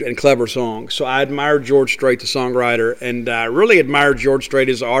cute and clever song. So I admire George Strait, the songwriter, and I really admire George Strait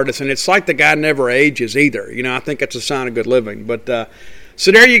as an artist. And it's like the guy never ages either. I think that's a sign of good living. But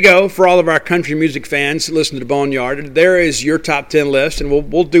so there you go for all of our country music fans that listen to the Boneyard. There is your top 10 list, and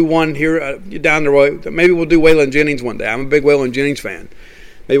we'll do one here down the road. Maybe we'll do Waylon Jennings one day. I'm a big Waylon Jennings fan.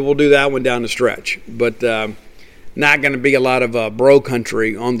 Maybe we'll do that one down the stretch. But not going to be a lot of bro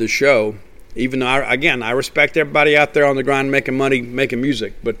country on the show. Even though, I respect everybody out there on the grind making money, making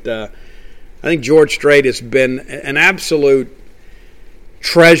music. But I think George Strait has been an absolute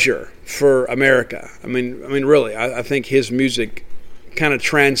treasure for America. I mean, really, I think his music kind of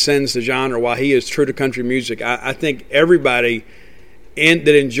transcends the genre. While he is true to country music, I think everybody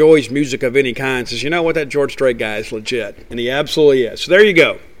that enjoys music of any kind says, you know what, that George Strait guy is legit. And he absolutely is. So there you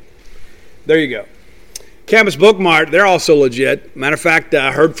go. Campus Book Mart, they're also legit. Matter of fact,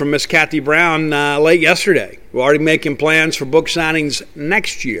 I heard from Miss Kathy Brown late yesterday. We're already making plans for book signings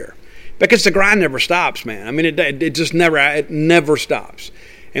next year because the grind never stops, man. It just never stops.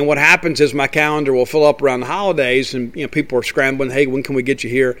 And what happens is my calendar will fill up around the holidays, and people are scrambling. Hey, when can we get you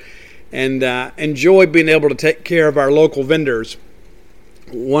here? And enjoy being able to take care of our local vendors,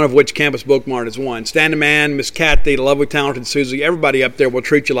 one of which Campus Book Mart is one. Stan the Man, Miss Kathy, the lovely, talented Susie, everybody up there will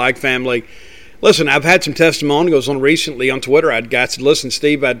treat you like family. Listen, I've had some testimonials recently on Twitter. I'd got said, listen,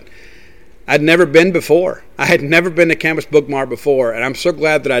 Steve, I'd never been before. I had never been to Campus Book Mart before, and I'm so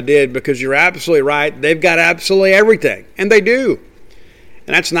glad that I did because you're absolutely right. They've got absolutely everything, and they do.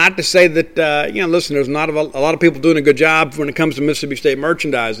 And that's not to say that, listen, there's not a lot of people doing a good job when it comes to Mississippi State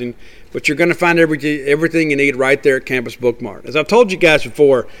merchandising, but you're going to find everything you need right there at Campus Book Mart. As I've told you guys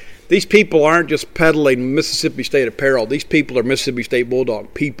before, these people aren't just peddling Mississippi State apparel. These people are Mississippi State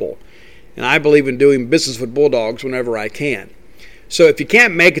Bulldog people. And I believe in doing business with Bulldogs whenever I can. So if you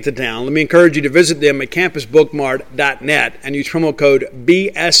can't make it to town, let me encourage you to visit them at campusbookmart.net and use promo code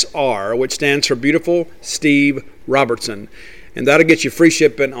BSR, which stands for Beautiful Steve Robertson. And that'll get you free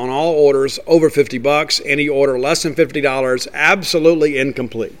shipping on all orders over $50. Any order less than $50, absolutely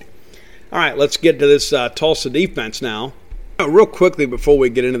incomplete. All right, let's get to this Tulsa defense now. Real quickly before we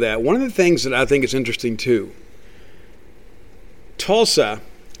get into that, one of the things that I think is interesting too, Tulsa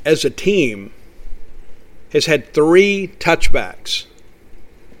as a team has had 3 touchbacks.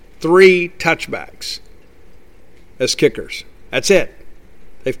 3 touchbacks as kickers. That's it.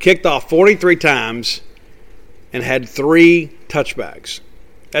 They've kicked off 43 times and had 3 touchbacks.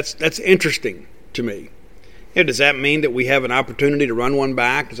 That's interesting to me. Does that mean that we have an opportunity to run one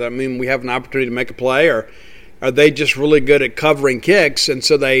back? Does that mean we have an opportunity to make a play? Or are they just really good at covering kicks, and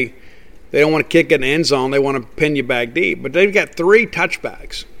so they don't want to kick it in the end zone. They want to pin you back deep. But they've got 3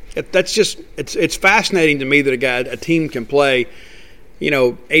 touchbacks. That's just it's fascinating to me that a team can play,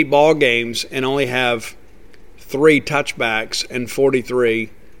 8 ball games and only have 3 touchbacks and 43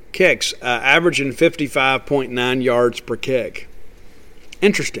 kicks, averaging 55.9 yards per kick.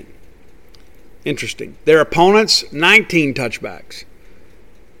 Interesting. Their opponents, 19 touchbacks.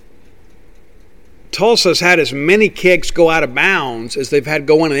 Tulsa's had as many kicks go out of bounds as they've had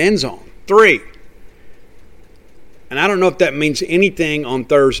go in the end zone. 3. And I don't know if that means anything on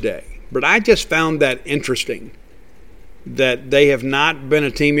Thursday, but I just found that interesting that they have not been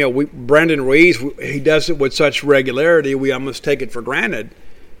a team. Brandon Ruiz, he does it with such regularity, we almost take it for granted.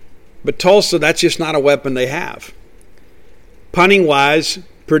 But Tulsa, that's just not a weapon they have. Punting-wise,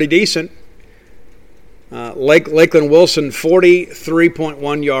 pretty decent. Lakeland Wilson,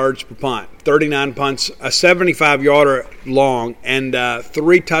 43.1 yards per punt, 39 punts, a 75-yarder long, and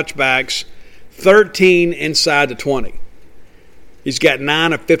 3 touchbacks, 13 inside the 20. He's got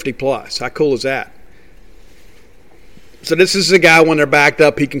 9 of 50+. How cool is that? So this is a guy, when they're backed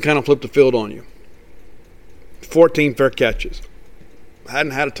up, he can kind of flip the field on you. 14 fair catches.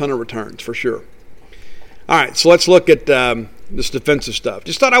 Hadn't had a ton of returns, for sure. All right, so let's look at this defensive stuff.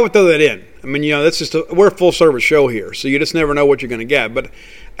 Just thought I would throw that in. That's just we're a full-service show here, so you just never know what you're going to get. But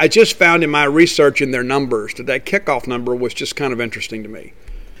I just found in my research in their numbers that kickoff number was just kind of interesting to me.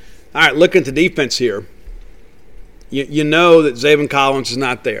 All right, looking at the defense here, you know that Zaven Collins is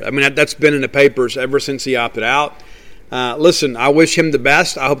not there. That's been in the papers ever since he opted out. Listen, I wish him the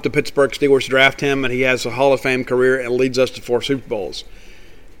best. I hope the Pittsburgh Steelers draft him and he has a Hall of Fame career and leads us to 4 Super Bowls.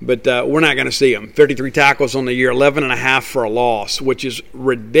 But we're not going to see him. 33 tackles on the year, 11.5 for a loss, which is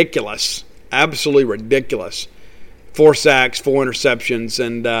ridiculous, absolutely ridiculous. 4 sacks, 4 interceptions,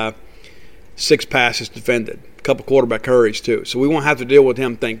 and 6 passes defended. A couple quarterback hurries, too. So we won't have to deal with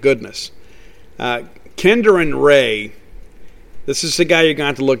him, thank goodness. Kendron Ray, this is the guy you're going to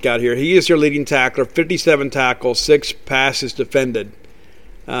have to look out here. He is their leading tackler, 57 tackles, 6 passes defended.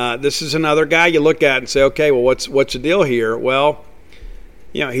 This is another guy you look at and say, okay, well, what's the deal here? Well,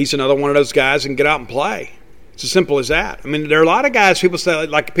 he's another one of those guys who can get out and play. It's as simple as that. I mean, there are a lot of guys, people say,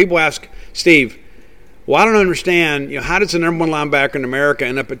 like people ask, Steve, well, I don't understand, how does the number one linebacker in America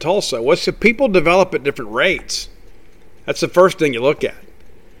end up at Tulsa? Well, so people develop at different rates. That's the first thing you look at.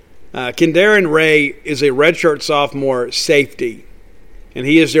 Kendaren Ray is a redshirt sophomore safety, and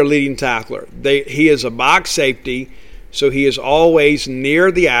he is their leading tackler. He is a box safety, so he is always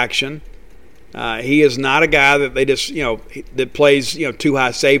near the action. He is not a guy that they just, that plays, two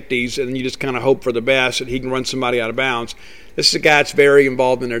high safeties and you just kind of hope for the best that he can run somebody out of bounds. This is a guy that's very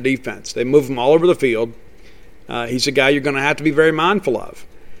involved in their defense. They move him all over the field. He's a guy you're going to have to be very mindful of.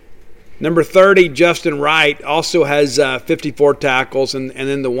 Number 30, Justin Wright, also has 54 tackles and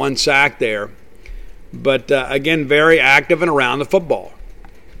then the 1 sack there. But, again, very active and around the football.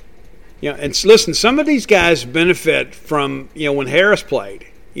 And listen, some of these guys benefit from, when Harris played,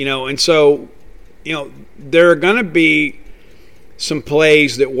 and so, there are going to be some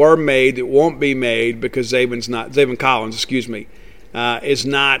plays that were made that won't be made because Zaven Collins, is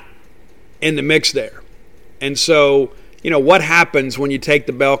not in the mix there. And so, what happens when you take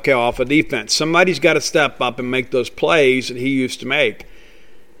the bell cow off a defense? Somebody's got to step up and make those plays that he used to make.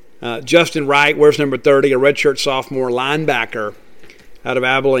 Justin Wright wears number 30, a redshirt sophomore linebacker out of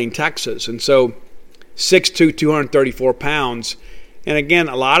Abilene, Texas. And so 6'2", 234 pounds. And again,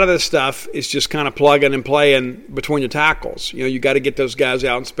 a lot of this stuff is just kind of plugging and playing between the tackles. You got to get those guys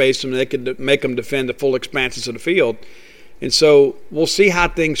out in space and they can make them defend the full expanses of the field. And so we'll see how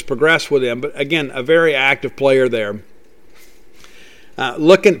things progress with him. But again, a very active player there.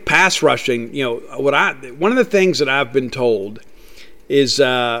 Looking pass rushing, one of the things that I've been told is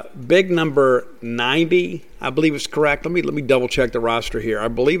big number 90, I believe it's correct. Let me double check the roster here. I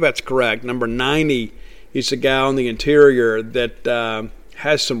believe that's correct. Number 90 is a guy on the interior that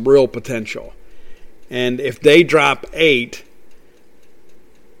has some real potential. And if they drop 8,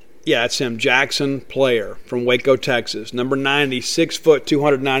 it's him, Jackson Player from Waco, Texas. Number 90, 6 foot,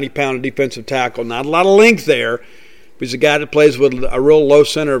 290-pound defensive tackle. Not a lot of length there. He's a guy that plays with a real low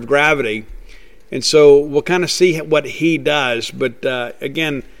center of gravity. And so we'll kind of see what he does. But,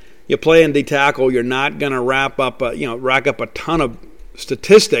 again, you play in D-tackle, you're not going to rack up a ton of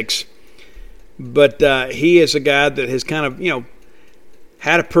statistics. But he is a guy that has kind of,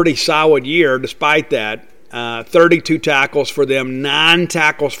 had a pretty solid year despite that. 32 tackles for them, 9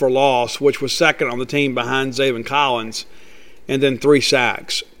 tackles for loss, which was second on the team behind Zaven Collins, and then 3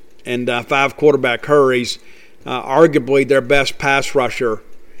 sacks and 5 quarterback hurries. Arguably their best pass rusher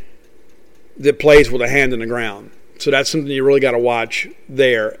that plays with a hand in the ground. So that's something you really got to watch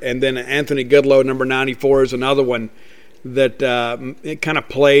there. And then Anthony Goodlow, number 94, is another one that it kind of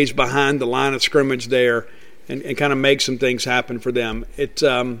plays behind the line of scrimmage there and kind of makes some things happen for them.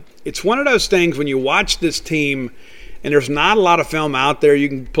 It's one of those things when you watch this team, and there's not a lot of film out there. You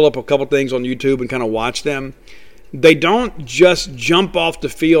can pull up a couple things on YouTube and kind of watch them. They don't just jump off the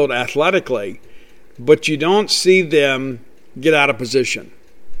field athletically, but you don't see them get out of position.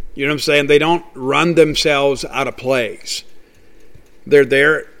 You know what I'm saying? They don't run themselves out of plays. They're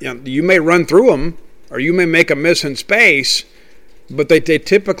there. You may run through them, or you may make a miss in space, but they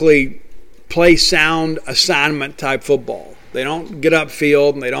typically play sound assignment type football. They don't get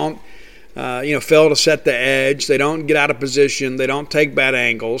upfield, and they don't fail to set the edge. They don't get out of position. They don't take bad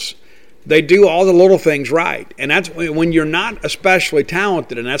angles. They do all the little things right. And that's when you're not especially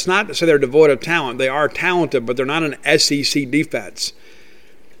talented, and that's not to say they're devoid of talent. They are talented, but they're not an SEC defense.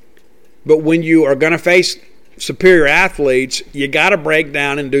 But when you are going to face superior athletes, you got to break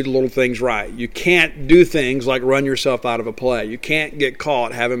down and do the little things right. You can't do things like run yourself out of a play. You can't get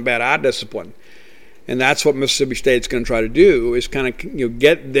caught having bad eye discipline. And that's what Mississippi State's going to try to do, is kind of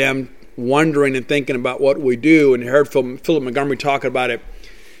get them wondering and thinking about what we do. And you heard Philip Montgomery talking about it,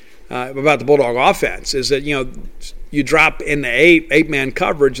 about the Bulldog offense, is that, you drop in the eight-man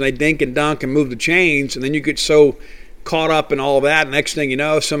coverage and they dink and dunk and move the chains, and then you get so caught up in all of that, next thing you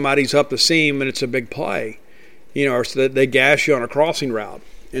know, somebody's up the seam and it's a big play, or so that they gash you on a crossing route.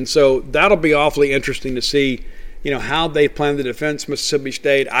 And so that'll be awfully interesting to see, how they plan the defense, Mississippi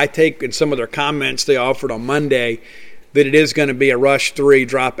State. I take in some of their comments they offered on Monday that it is going to be a rush 3,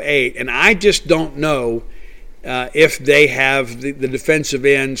 drop 8. And I just don't know if they have the defensive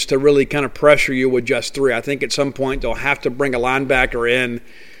ends to really kind of pressure you with just 3. I think at some point they'll have to bring a linebacker in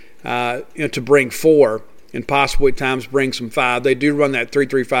to bring 4 and possibly at times bring some 5. They do run that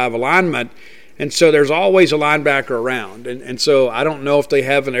 3-3-5 alignment, and so there's always a linebacker around. And so I don't know if they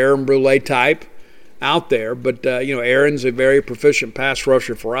have an Aaron Brule type out there, but Aaron's a very proficient pass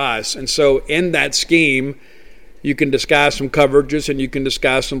rusher for us. And so in that scheme, You can disguise some coverages and you can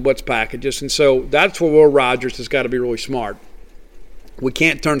disguise some blitz packages. And so that's where Will Rogers has got to be really smart. We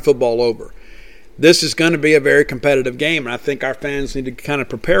can't turn football over. This is going to be a very competitive game, and I think our fans need to kind of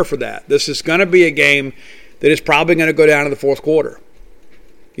prepare for that. This is going to be a game that is probably going to go down to the fourth quarter.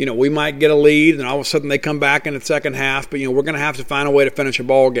 We might get a lead, and all of a sudden they come back in the second half, but, we're going to have to find a way to finish a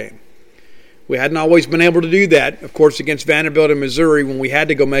ball game. We hadn't always been able to do that. Of course, against Vanderbilt and Missouri, when we had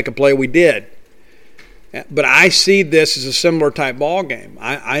to go make a play, we did. But I see this as a similar type ball game.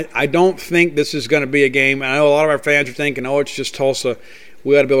 I don't think this is going to be a game. I know a lot of our fans are thinking, it's just Tulsa.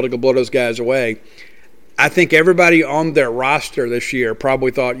 We ought to be able to go blow those guys away. I think everybody on their roster this year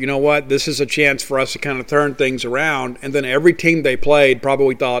probably thought, you know what, this is a chance for us to kind of turn things around. And then every team they played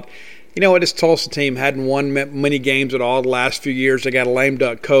probably thought, you know what, this Tulsa team hadn't won many games at all the last few years. They got a lame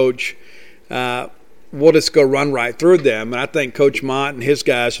duck coach. We'll just go run right through them. And I think Coach Mott and his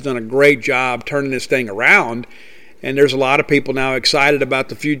guys have done a great job turning this thing around. And there's a lot of people now excited about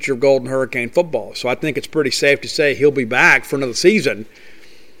the future of Golden Hurricane football. So I think it's pretty safe to say he'll be back for another season.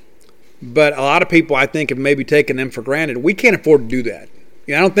 But a lot of people, I think, have maybe taken them for granted. We can't afford to do that.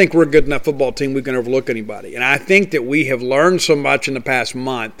 I don't think we're a good enough football team we can overlook anybody. And I think that we have learned so much in the past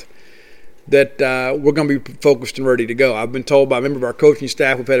month that we're going to be focused and ready to go. I've been told by a member of our coaching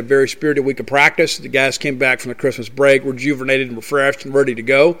staff we've had a very spirited week of practice. The guys came back from the Christmas break, rejuvenated and refreshed and ready to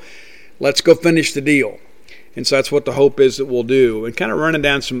go. Let's go finish the deal. And so that's what the hope is that we'll do. And kind of running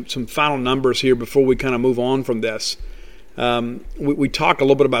down some final numbers here before we kind of move on from this. We talk a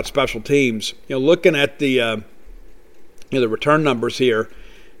little bit about special teams. Looking at the return numbers here,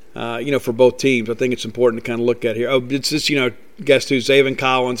 for both teams, I think it's important to kind of look at here. It's just, guess who? Zaven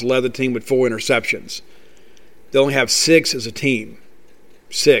Collins led the team with 4 interceptions. They only have 6 as a team.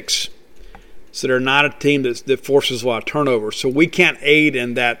 6. So they're not a team that forces a lot of turnovers. So we can't aid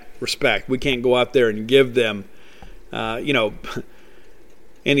in that respect. We can't go out there and give them,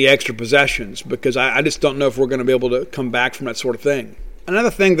 any extra possessions because I just don't know if we're going to be able to come back from that sort of thing. Another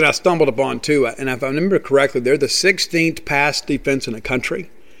thing that I stumbled upon too, and if I remember correctly, they're the 16th pass defense in the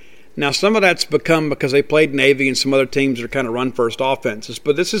country. Now, some of that's become because they played Navy and some other teams that are kind of run-first offenses,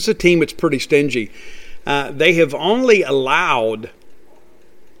 but this is a team that's pretty stingy. They have only allowed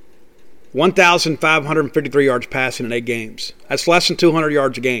 1,553 yards passing in 8 games. That's less than 200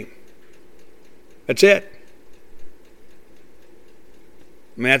 yards a game. That's it.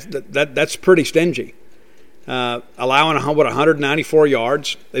 I mean, that's pretty stingy. Allowing 194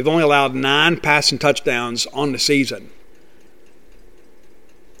 yards. They've only allowed 9 passing touchdowns on the season.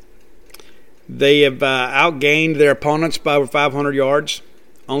 They have outgained their opponents by over 500 yards,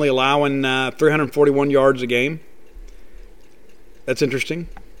 only allowing 341 yards a game. That's interesting.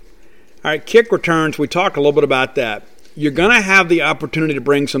 All right, kick returns, we talked a little bit about that. You're going to have the opportunity to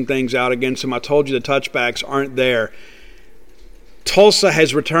bring some things out against them. I told you the touchbacks aren't there. Tulsa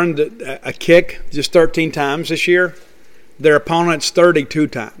has returned a kick just 13 times this year. Their opponents 32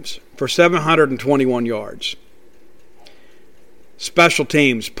 times for 721 yards. Special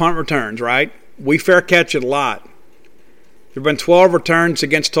teams, punt returns, right? We fair catch it a lot. There have been 12 returns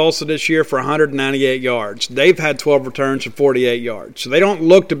against Tulsa this year for 198 yards. They've had 12 returns for 48 yards. So they don't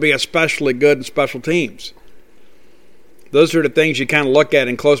look to be especially good in special teams. Those are the things you kind of look at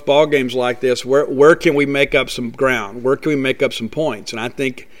in close ball games like this. Where can we make up some ground? Where can we make up some points? And I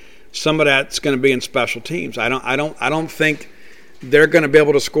think some of that's going to be in special teams. I don't think they're going to be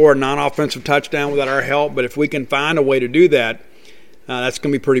able to score a non-offensive touchdown without our help. But if we can find a way to do that, that's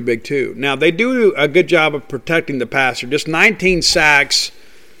going to be pretty big too. Now they do a good job of protecting the passer. Just 19 sacks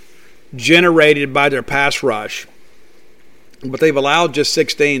generated by their pass rush, but they've allowed just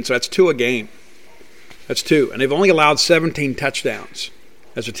 16, so that's 2 a game. That's 2. And they've only allowed 17 touchdowns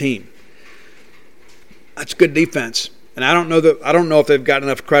as a team. That's good defense. And I don't know if they've got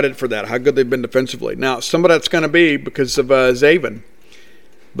enough credit for that, how good they've been defensively. Now, some of that's going to be because of Zaven,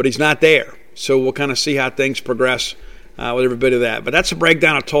 but he's not there. So we'll kind of see how things progress with every bit of that. But that's a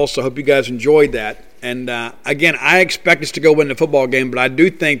breakdown of Tulsa. I hope you guys enjoyed that. And, again, I expect us to go win the football game, but I do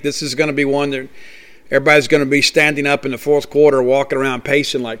think this is going to be one that everybody's going to be standing up in the fourth quarter, walking around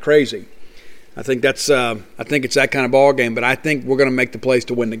pacing like crazy. I think it's that kind of ball game, but I think we're going to make the plays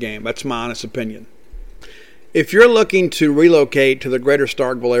to win the game. That's my honest opinion. If you're looking to relocate to the greater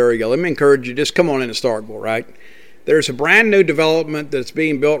Starkville area, let me encourage you, just come on into Starkville, right? There's a brand new development that's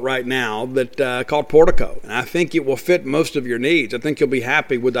being built right now that called Portico, and I think it will fit most of your needs. I think you'll be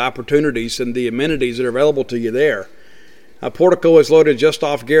happy with the opportunities and the amenities that are available to you there. Portico is located just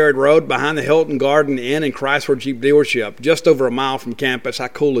off Garrett Road behind the Hilton Garden Inn and Chrysler Jeep dealership, just over a mile from campus. How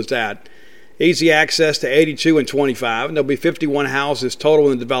cool is that? Easy access to 82 and 25, and there'll be 51 houses total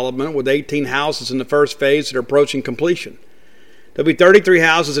in the development, with 18 houses in the first phase that are approaching completion. There'll be 33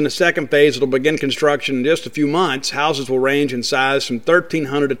 houses in the second phase that will begin construction in just a few months. Houses will range in size from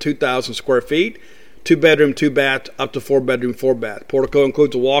 1,300 to 2,000 square feet, 2-bedroom, 2-bath, up to 4-bedroom, 4-bath. Portico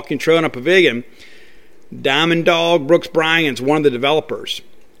includes a walking trail and a pavilion. Diamond Dog, Brooks Bryan's one of the developers.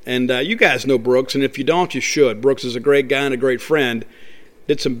 And you guys know Brooks, and if you don't, you should. Brooks is a great guy and a great friend.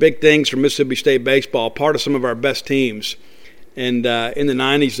 Did some big things for Mississippi State baseball, part of some of our best teams. And in the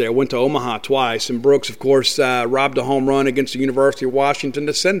 90s there, went to Omaha twice. And Brooks, of course, robbed a home run against the University of Washington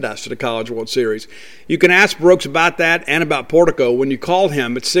to send us to the College World Series. You can ask Brooks about that and about Portico when you call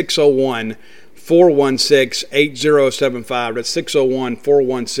him at 601-416-8075. That's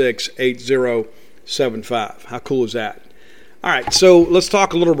 601-416-8075. How cool is that? All right, so let's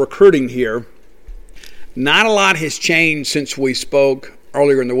talk a little recruiting here. Not a lot has changed since we spoke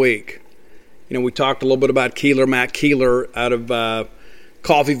earlier in the week. You know, we talked a little bit about Keeler, Matt Keeler out of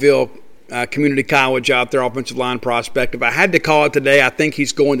Coffeyville Community College out there, offensive line prospect. If I had to call it today, I think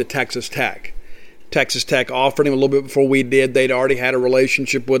he's going to Texas Tech. Texas Tech offered him a little bit before we did. They'd already had a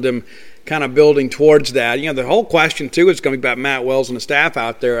relationship with him, kind of building towards that. You know, the whole question, too, is going to be about Matt Wells and the staff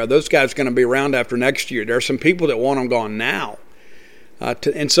out there. Are those guys going to be around after next year? There are some people that want them gone now.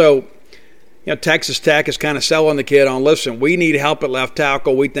 And so, you know, Texas Tech is kind of selling the kid on, listen, we need help at left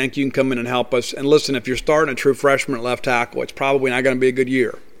tackle. We think you can come in and help us. And listen, if you're starting a true freshman at left tackle, it's probably not going to be a good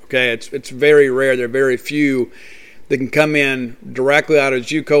year. Okay, it's very rare. There are very few that can come in directly out of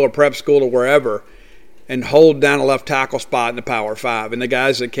JUCO or prep school or wherever and hold down a left tackle spot in the Power 5. And the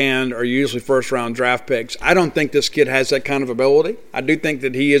guys that can are usually first-round draft picks. I don't think this kid has that kind of ability. I do think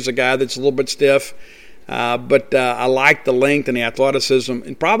that he is a guy that's a little bit stiff. But I like the length and the athleticism,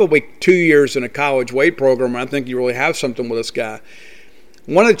 and probably 2 years in a college weight program. I think you really have something with this guy.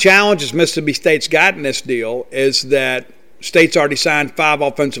 One of the challenges Mississippi State's got in this deal is that State's already signed 5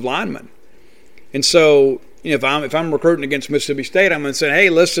 offensive linemen. And so, you know, if I'm recruiting against Mississippi State, I'm going to say, hey,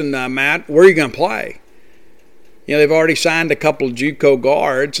 listen, Matt, where are you going to play? You know, they've already signed a couple of JUCO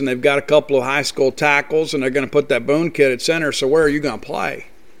guards, and they've got a couple of high school tackles, and they're going to put that Boone kid at center, so where are you going to play?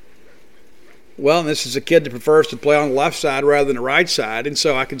 Well, this is a kid that prefers to play on the left side rather than the right side. And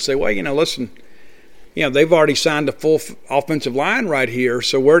so I can say, well, you know, listen, you know, they've already signed a full offensive line right here.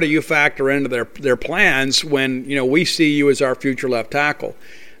 So where do you factor into their plans when, you know, we see you as our future left tackle?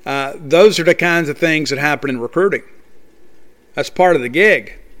 Those are the kinds of things that happen in recruiting. That's part of the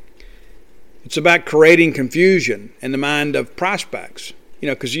gig. It's about creating confusion in the mind of prospects, you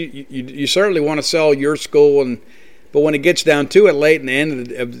know, because you certainly want to sell your school but when it gets down to it late in the end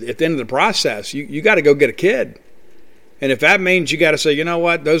at the end of the process, you got to go get a kid. And if that means you got to say, you know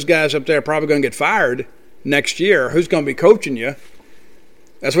what, those guys up there are probably going to get fired next year. Who's going to be coaching you?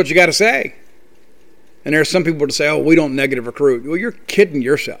 That's what you got to say. And there are some people that say, oh, we don't negative recruit. Well, you're kidding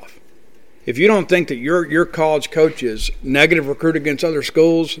yourself. If you don't think that your college coaches negative recruit against other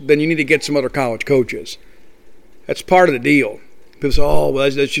schools, then you need to get some other college coaches. That's part of the deal. People say, oh,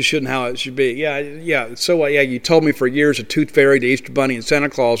 well, that's just shouldn't how it should be. Yeah. So, yeah, you told me for years the Tooth Fairy, the Easter Bunny, and Santa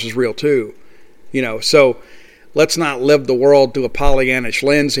Claus is real too. You know, so let's not live the world through a Pollyannish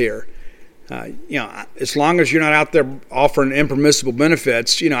lens here. You know, as long as you're not out there offering impermissible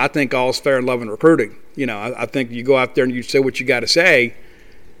benefits, you know, I think all's fair in love and recruiting. You know, I think you go out there and you say what you got to say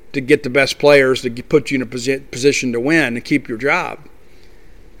to get the best players to put you in a position to win and keep your job.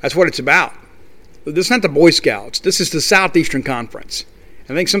 That's what it's about. This is not the Boy Scouts. This is the Southeastern Conference.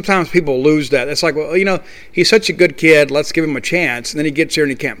 I think sometimes people lose that. It's like, well, you know, he's such a good kid. Let's give him a chance. And then he gets here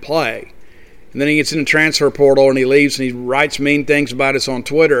and he can't play. And then he gets in the transfer portal and he leaves and he writes mean things about us on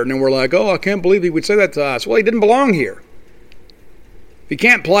Twitter. And then we're like, oh, I can't believe he would say that to us. Well, he didn't belong here. If you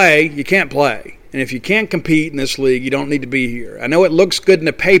can't play, you can't play. And if you can't compete in this league, you don't need to be here. I know it looks good in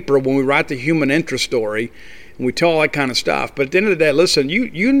the paper when we write the human interest story and we tell all that kind of stuff. But at the end of the day, listen,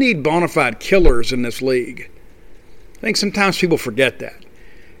 you need bona fide killers in this league. I think sometimes people forget that.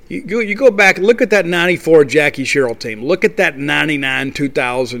 You go back, look at that 94 Jackie Sherrill team. Look at that 99,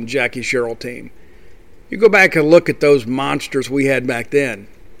 2000 Jackie Sherrill team. You go back and look at those monsters we had back then.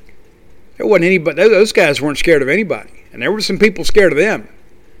 There wasn't anybody. Those guys weren't scared of anybody. And there were some people scared of them.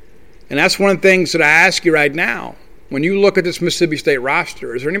 And that's one of the things that I ask you right now. When you look at this Mississippi State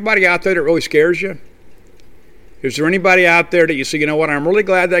roster, is there anybody out there that really scares you? Is there anybody out there that you say, you know what, I'm really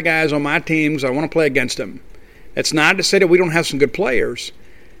glad that guy's on my team because I want to play against him? It's not to say that we don't have some good players,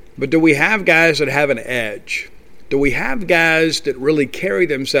 but do we have guys that have an edge? Do we have guys that really carry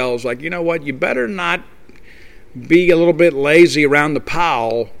themselves like, you know what, you better not be a little bit lazy around the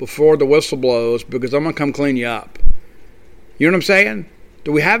pile before the whistle blows because I'm going to come clean you up. You know what I'm saying?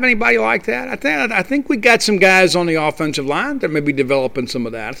 Do we have anybody like that? I think we got some guys on the offensive line that may be developing some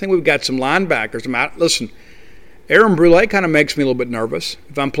of that. I think we've got some linebackers. Listen, Aaron Brule kind of makes me a little bit nervous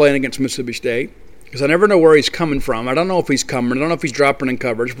if I'm playing against Mississippi State because I never know where he's coming from. I don't know if he's coming. I don't know if he's dropping in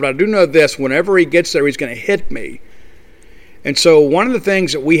coverage. But I do know this. Whenever he gets there, he's going to hit me. And so one of the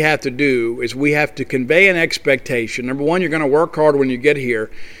things that we have to do is we have to convey an expectation. Number one, you're going to work hard when you get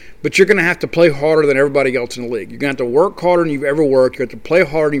here. But you're going to have to play harder than everybody else in the league. You're going to have to work harder than you've ever worked. You're going to have to play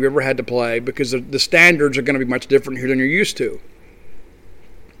harder than you've ever had to play because the standards are going to be much different here than you're used to.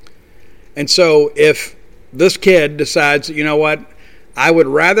 And so if this kid decides, you know what, I would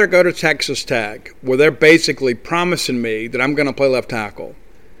rather go to Texas Tech where they're basically promising me that I'm going to play left tackle.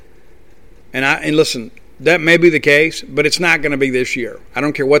 And listen, that may be the case, but it's not going to be this year. I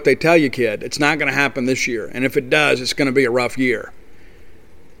don't care what they tell you, kid. It's not going to happen this year. And if it does, it's going to be a rough year.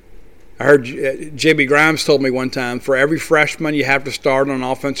 I heard J.B. Grimes told me one time, for every freshman you have to start on an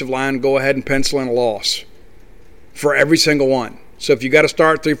offensive line, go ahead and pencil in a loss for every single one. So if you got to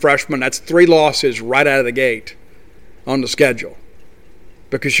start 3 freshmen, that's 3 losses right out of the gate on the schedule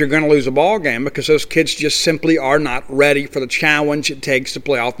because you're going to lose a ball game because those kids just simply are not ready for the challenge it takes to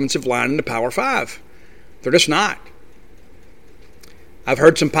play offensive line in the Power 5. They're just not. I've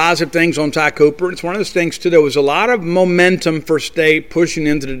heard some positive things on Ty Cooper. It's one of those things, too. There was a lot of momentum for State pushing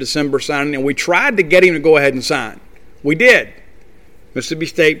into the December signing, and we tried to get him to go ahead and sign. We did. Mississippi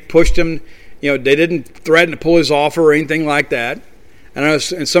State pushed him. They didn't threaten to pull his offer or anything like that. I know,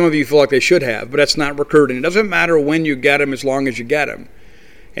 and some of you feel like they should have, but that's not recruiting. It doesn't matter when you get him as long as you get him.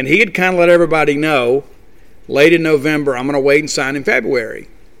 And he had kind of let everybody know late in November, I'm going to wait and sign in February.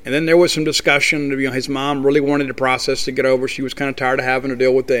 And then there was some discussion. His mom really wanted the process to get over. She was kind of tired of having to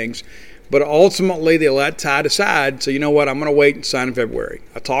deal with things. But ultimately, they let Ty decide. So, you know what? I'm going to wait and sign in February.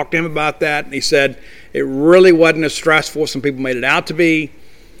 I talked to him about that, and he said it really wasn't as stressful as some people made it out to be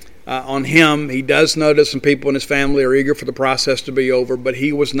on him. He does know that some people in his family are eager for the process to be over, but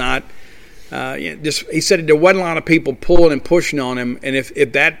he was not. He said there wasn't a lot of people pulling and pushing on him, and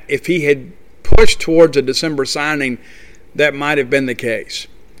if he had pushed towards a December signing, that might have been the case.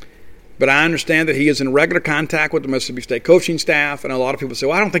 But I understand that he is in regular contact with the Mississippi State coaching staff, and a lot of people say,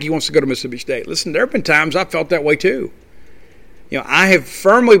 well, I don't think he wants to go to Mississippi State. Listen, there have been times I felt that way too. I have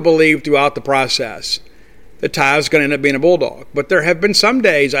firmly believed throughout the process that Ty is going to end up being a Bulldog. But there have been some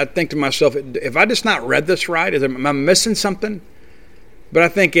days I think to myself, if I just not read this right, am I missing something? But I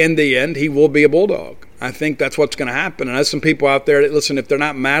think in the end, he will be a Bulldog. I think that's what's going to happen. And there's some people out there that, listen, if they're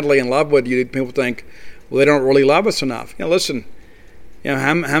not madly in love with you, people think, well, they don't really love us enough. Listen,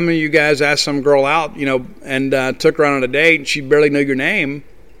 how many of you guys asked some girl out, and took her out on a date and she barely knew your name?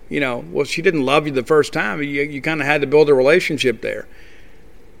 Well, she didn't love you the first time. You kind of had to build a relationship there.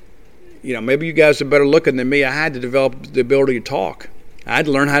 Maybe you guys are better looking than me. I had to develop the ability to talk. I had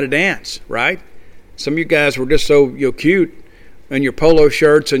to learn how to dance, right? Some of you guys were just so cute in your polo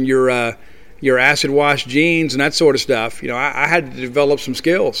shirts and your acid wash jeans and that sort of stuff. I had to develop some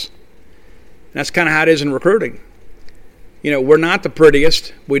skills. And that's kind of how it is in recruiting. We're not the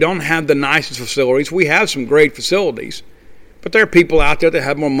prettiest. We don't have the nicest facilities. We have some great facilities. But there are people out there that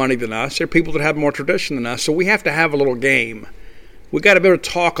have more money than us. There are people that have more tradition than us. So we have to have a little game. We've got to be able to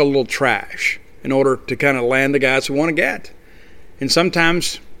talk a little trash in order to kind of land the guys we want to get. And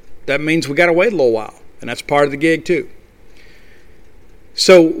sometimes that means we got to wait a little while. And that's part of the gig too.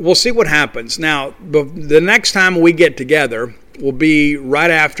 So we'll see what happens. Now, the next time we get together will be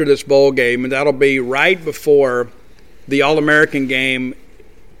right after this bowl game. And that'll be right before the All-American game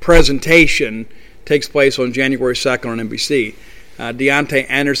presentation takes place on January 2nd on NBC. Deontay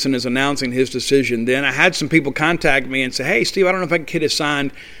Anderson is announcing his decision then. I had some people contact me and say, hey, Steve, I don't know if that kid has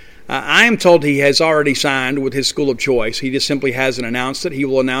signed. I am told he has already signed with his school of choice. He just simply hasn't announced it. He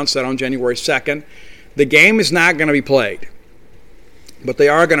will announce that on January 2nd. The game is not going to be played, but they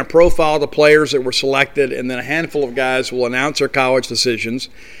are going to profile the players that were selected, and then a handful of guys will announce their college decisions.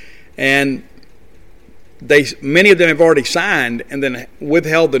 And many of them have already signed and then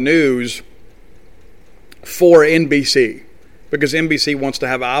withheld the news for NBC because NBC wants to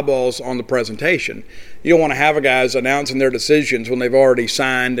have eyeballs on the presentation. You don't want to have guys announcing their decisions when they've already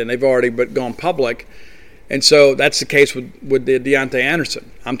signed and they've already gone public. And so that's the case with the Deontay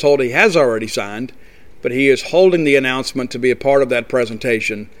Anderson. I'm told he has already signed, but he is holding the announcement to be a part of that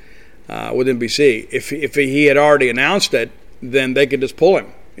presentation with NBC. If he had already announced it, then they could just pull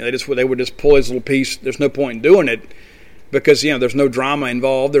him. They would just pull his little piece. There's no point in doing it because there's no drama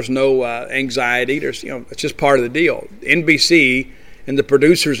involved. There's no anxiety. It's just part of the deal. NBC and the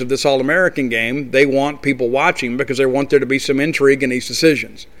producers of this All-American game, they want people watching because they want there to be some intrigue in these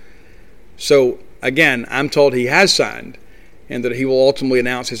decisions. So again, I'm told he has signed, and that he will ultimately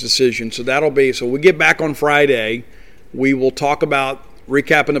announce his decision. So we get back on Friday. We will talk about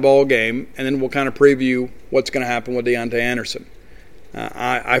recapping the ball game, and then we'll kind of preview what's going to happen with Deontay Anderson.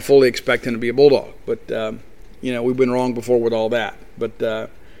 I fully expect him to be a Bulldog, but we've been wrong before with all that. But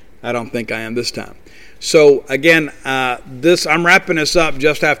I don't think I am this time. So again, I'm wrapping this up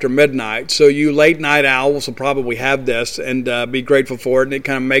just after midnight. So you late night owls will probably have this and be grateful for it, and it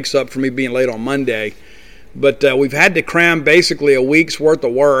kind of makes up for me being late on Monday. But we've had to cram basically a week's worth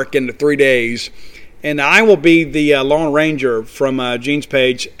of work into 3 days. And I will be the Lone Ranger from Gene's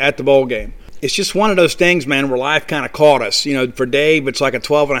page at the bowl game. It's just one of those things, man, where life kind of caught us. For Dave, it's like a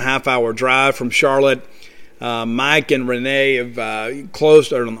 12-and-a-half-hour drive from Charlotte. Mike and Renee have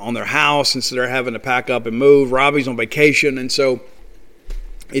closed on their house, and so they're having to pack up and move. Robbie's on vacation, and so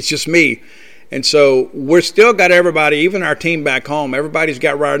it's just me. And so we're still got everybody, even our team back home, everybody's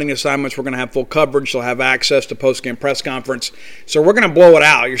got writing assignments. We're going to have full coverage. They'll have access to post-game press conference. So we're going to blow it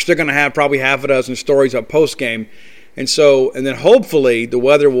out. You're still going to have probably half a dozen stories up post-game. And then hopefully the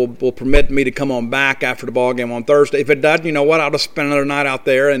weather will permit me to come on back after the ball game on Thursday. If it doesn't, you know what, I'll just spend another night out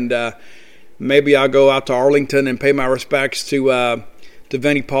there, and maybe I'll go out to Arlington and pay my respects to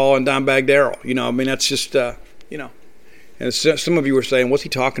Vinnie Paul and Don Bagdarrell. That's just, And some of you were saying, what's he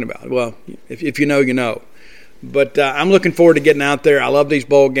talking about? Well, if you know, you know. But I'm looking forward to getting out there. I love these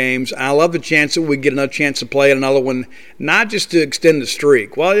bowl games. I love the chance that we get another chance to play another one, not just to extend the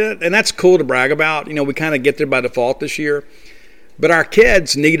streak. Well, and that's cool to brag about. We kind of get there by default this year. But our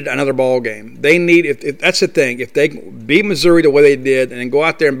kids needed another ball game. They need, if that's the thing, if they beat Missouri the way they did and then go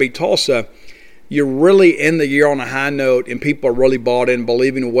out there and beat Tulsa, you're really in the year on a high note, and people are really bought in,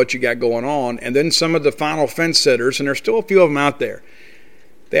 believing in what you got going on. And then some of the final fence sitters, and there's still a few of them out there,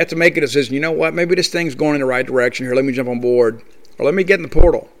 they have to make a decision. You know what? Maybe this thing's going in the right direction here. Let me jump on board, or let me get in the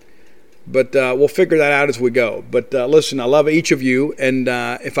portal. But we'll figure that out as we go. But listen, I love each of you, and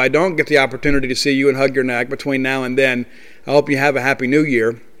if I don't get the opportunity to see you and hug your neck between now and then, I hope you have a happy New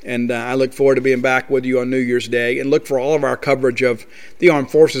Year. And I look forward to being back with you on New Year's Day. And look for all of our coverage of the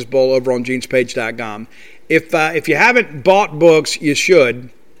Armed Forces Bowl over on genespage.com. If you haven't bought books, you should.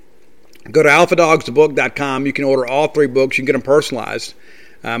 Go to alphadogsthebook.com. You can order all 3 books. You can get them personalized.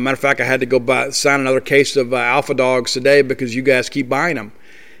 Matter of fact, I had to go sign another case of Alpha Dogs today because you guys keep buying them.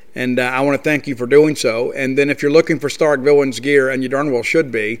 And I want to thank you for doing so. And then if you're looking for Stark Villains gear, and you darn well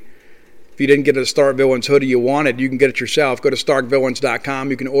should be, if you didn't get a Stark Villains hoodie you wanted, you can get it yourself. Go to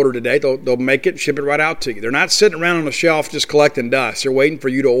starkvillains.com. You can order today. They'll make it, ship it right out to you. They're not sitting around on the shelf just collecting dust. They're waiting for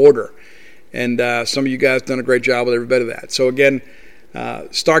you to order. And some of you guys have done a great job with every bit of that. So again,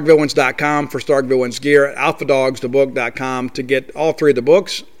 starkvillains.com for Stark Villains gear, alphadogsthebook.com to get all 3 of the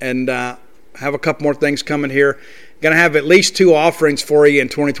books, and have a couple more things coming here. Going to have at least 2 offerings for you in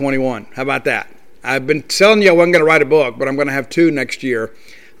 2021. How about that? I've been telling you I wasn't going to write a book, but I'm going to have 2 next year.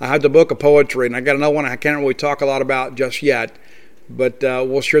 I have the book of poetry, and I got another one I can't really talk a lot about just yet, but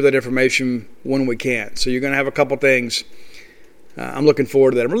we'll share that information when we can. So you're going to have a couple things. I'm looking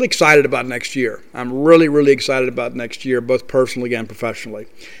forward to that. I'm really excited about next year. I'm really, really excited about next year, both personally and professionally.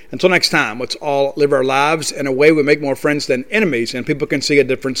 Until next time, let's all live our lives in a way we make more friends than enemies, and people can see a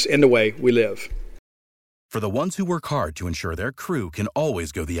difference in the way we live. For the ones who work hard to ensure their crew can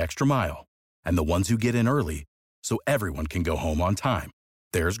always go the extra mile, and the ones who get in early so everyone can go home on time,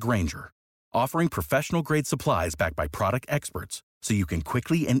 there's Grainger, offering professional-grade supplies backed by product experts so you can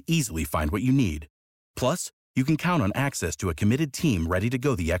quickly and easily find what you need. Plus, you can count on access to a committed team ready to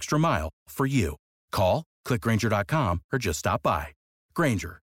go the extra mile for you. Call, click Grainger.com, or just stop by.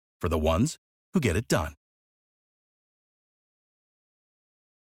 Grainger, for the ones who get it done.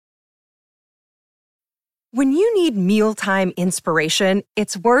 When you need mealtime inspiration,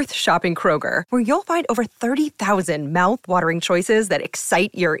 it's worth shopping Kroger, where you'll find over 30,000 mouth-watering choices that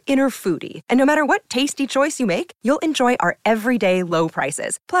excite your inner foodie. And no matter what tasty choice you make, you'll enjoy our everyday low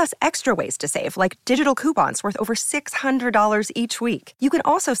prices, plus extra ways to save, like digital coupons worth over $600 each week. You can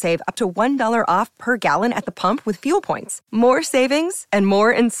also save up to $1 off per gallon at the pump with fuel points. More savings and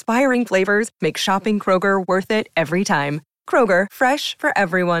more inspiring flavors make shopping Kroger worth it every time. Kroger, fresh for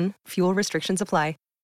everyone. Fuel restrictions apply.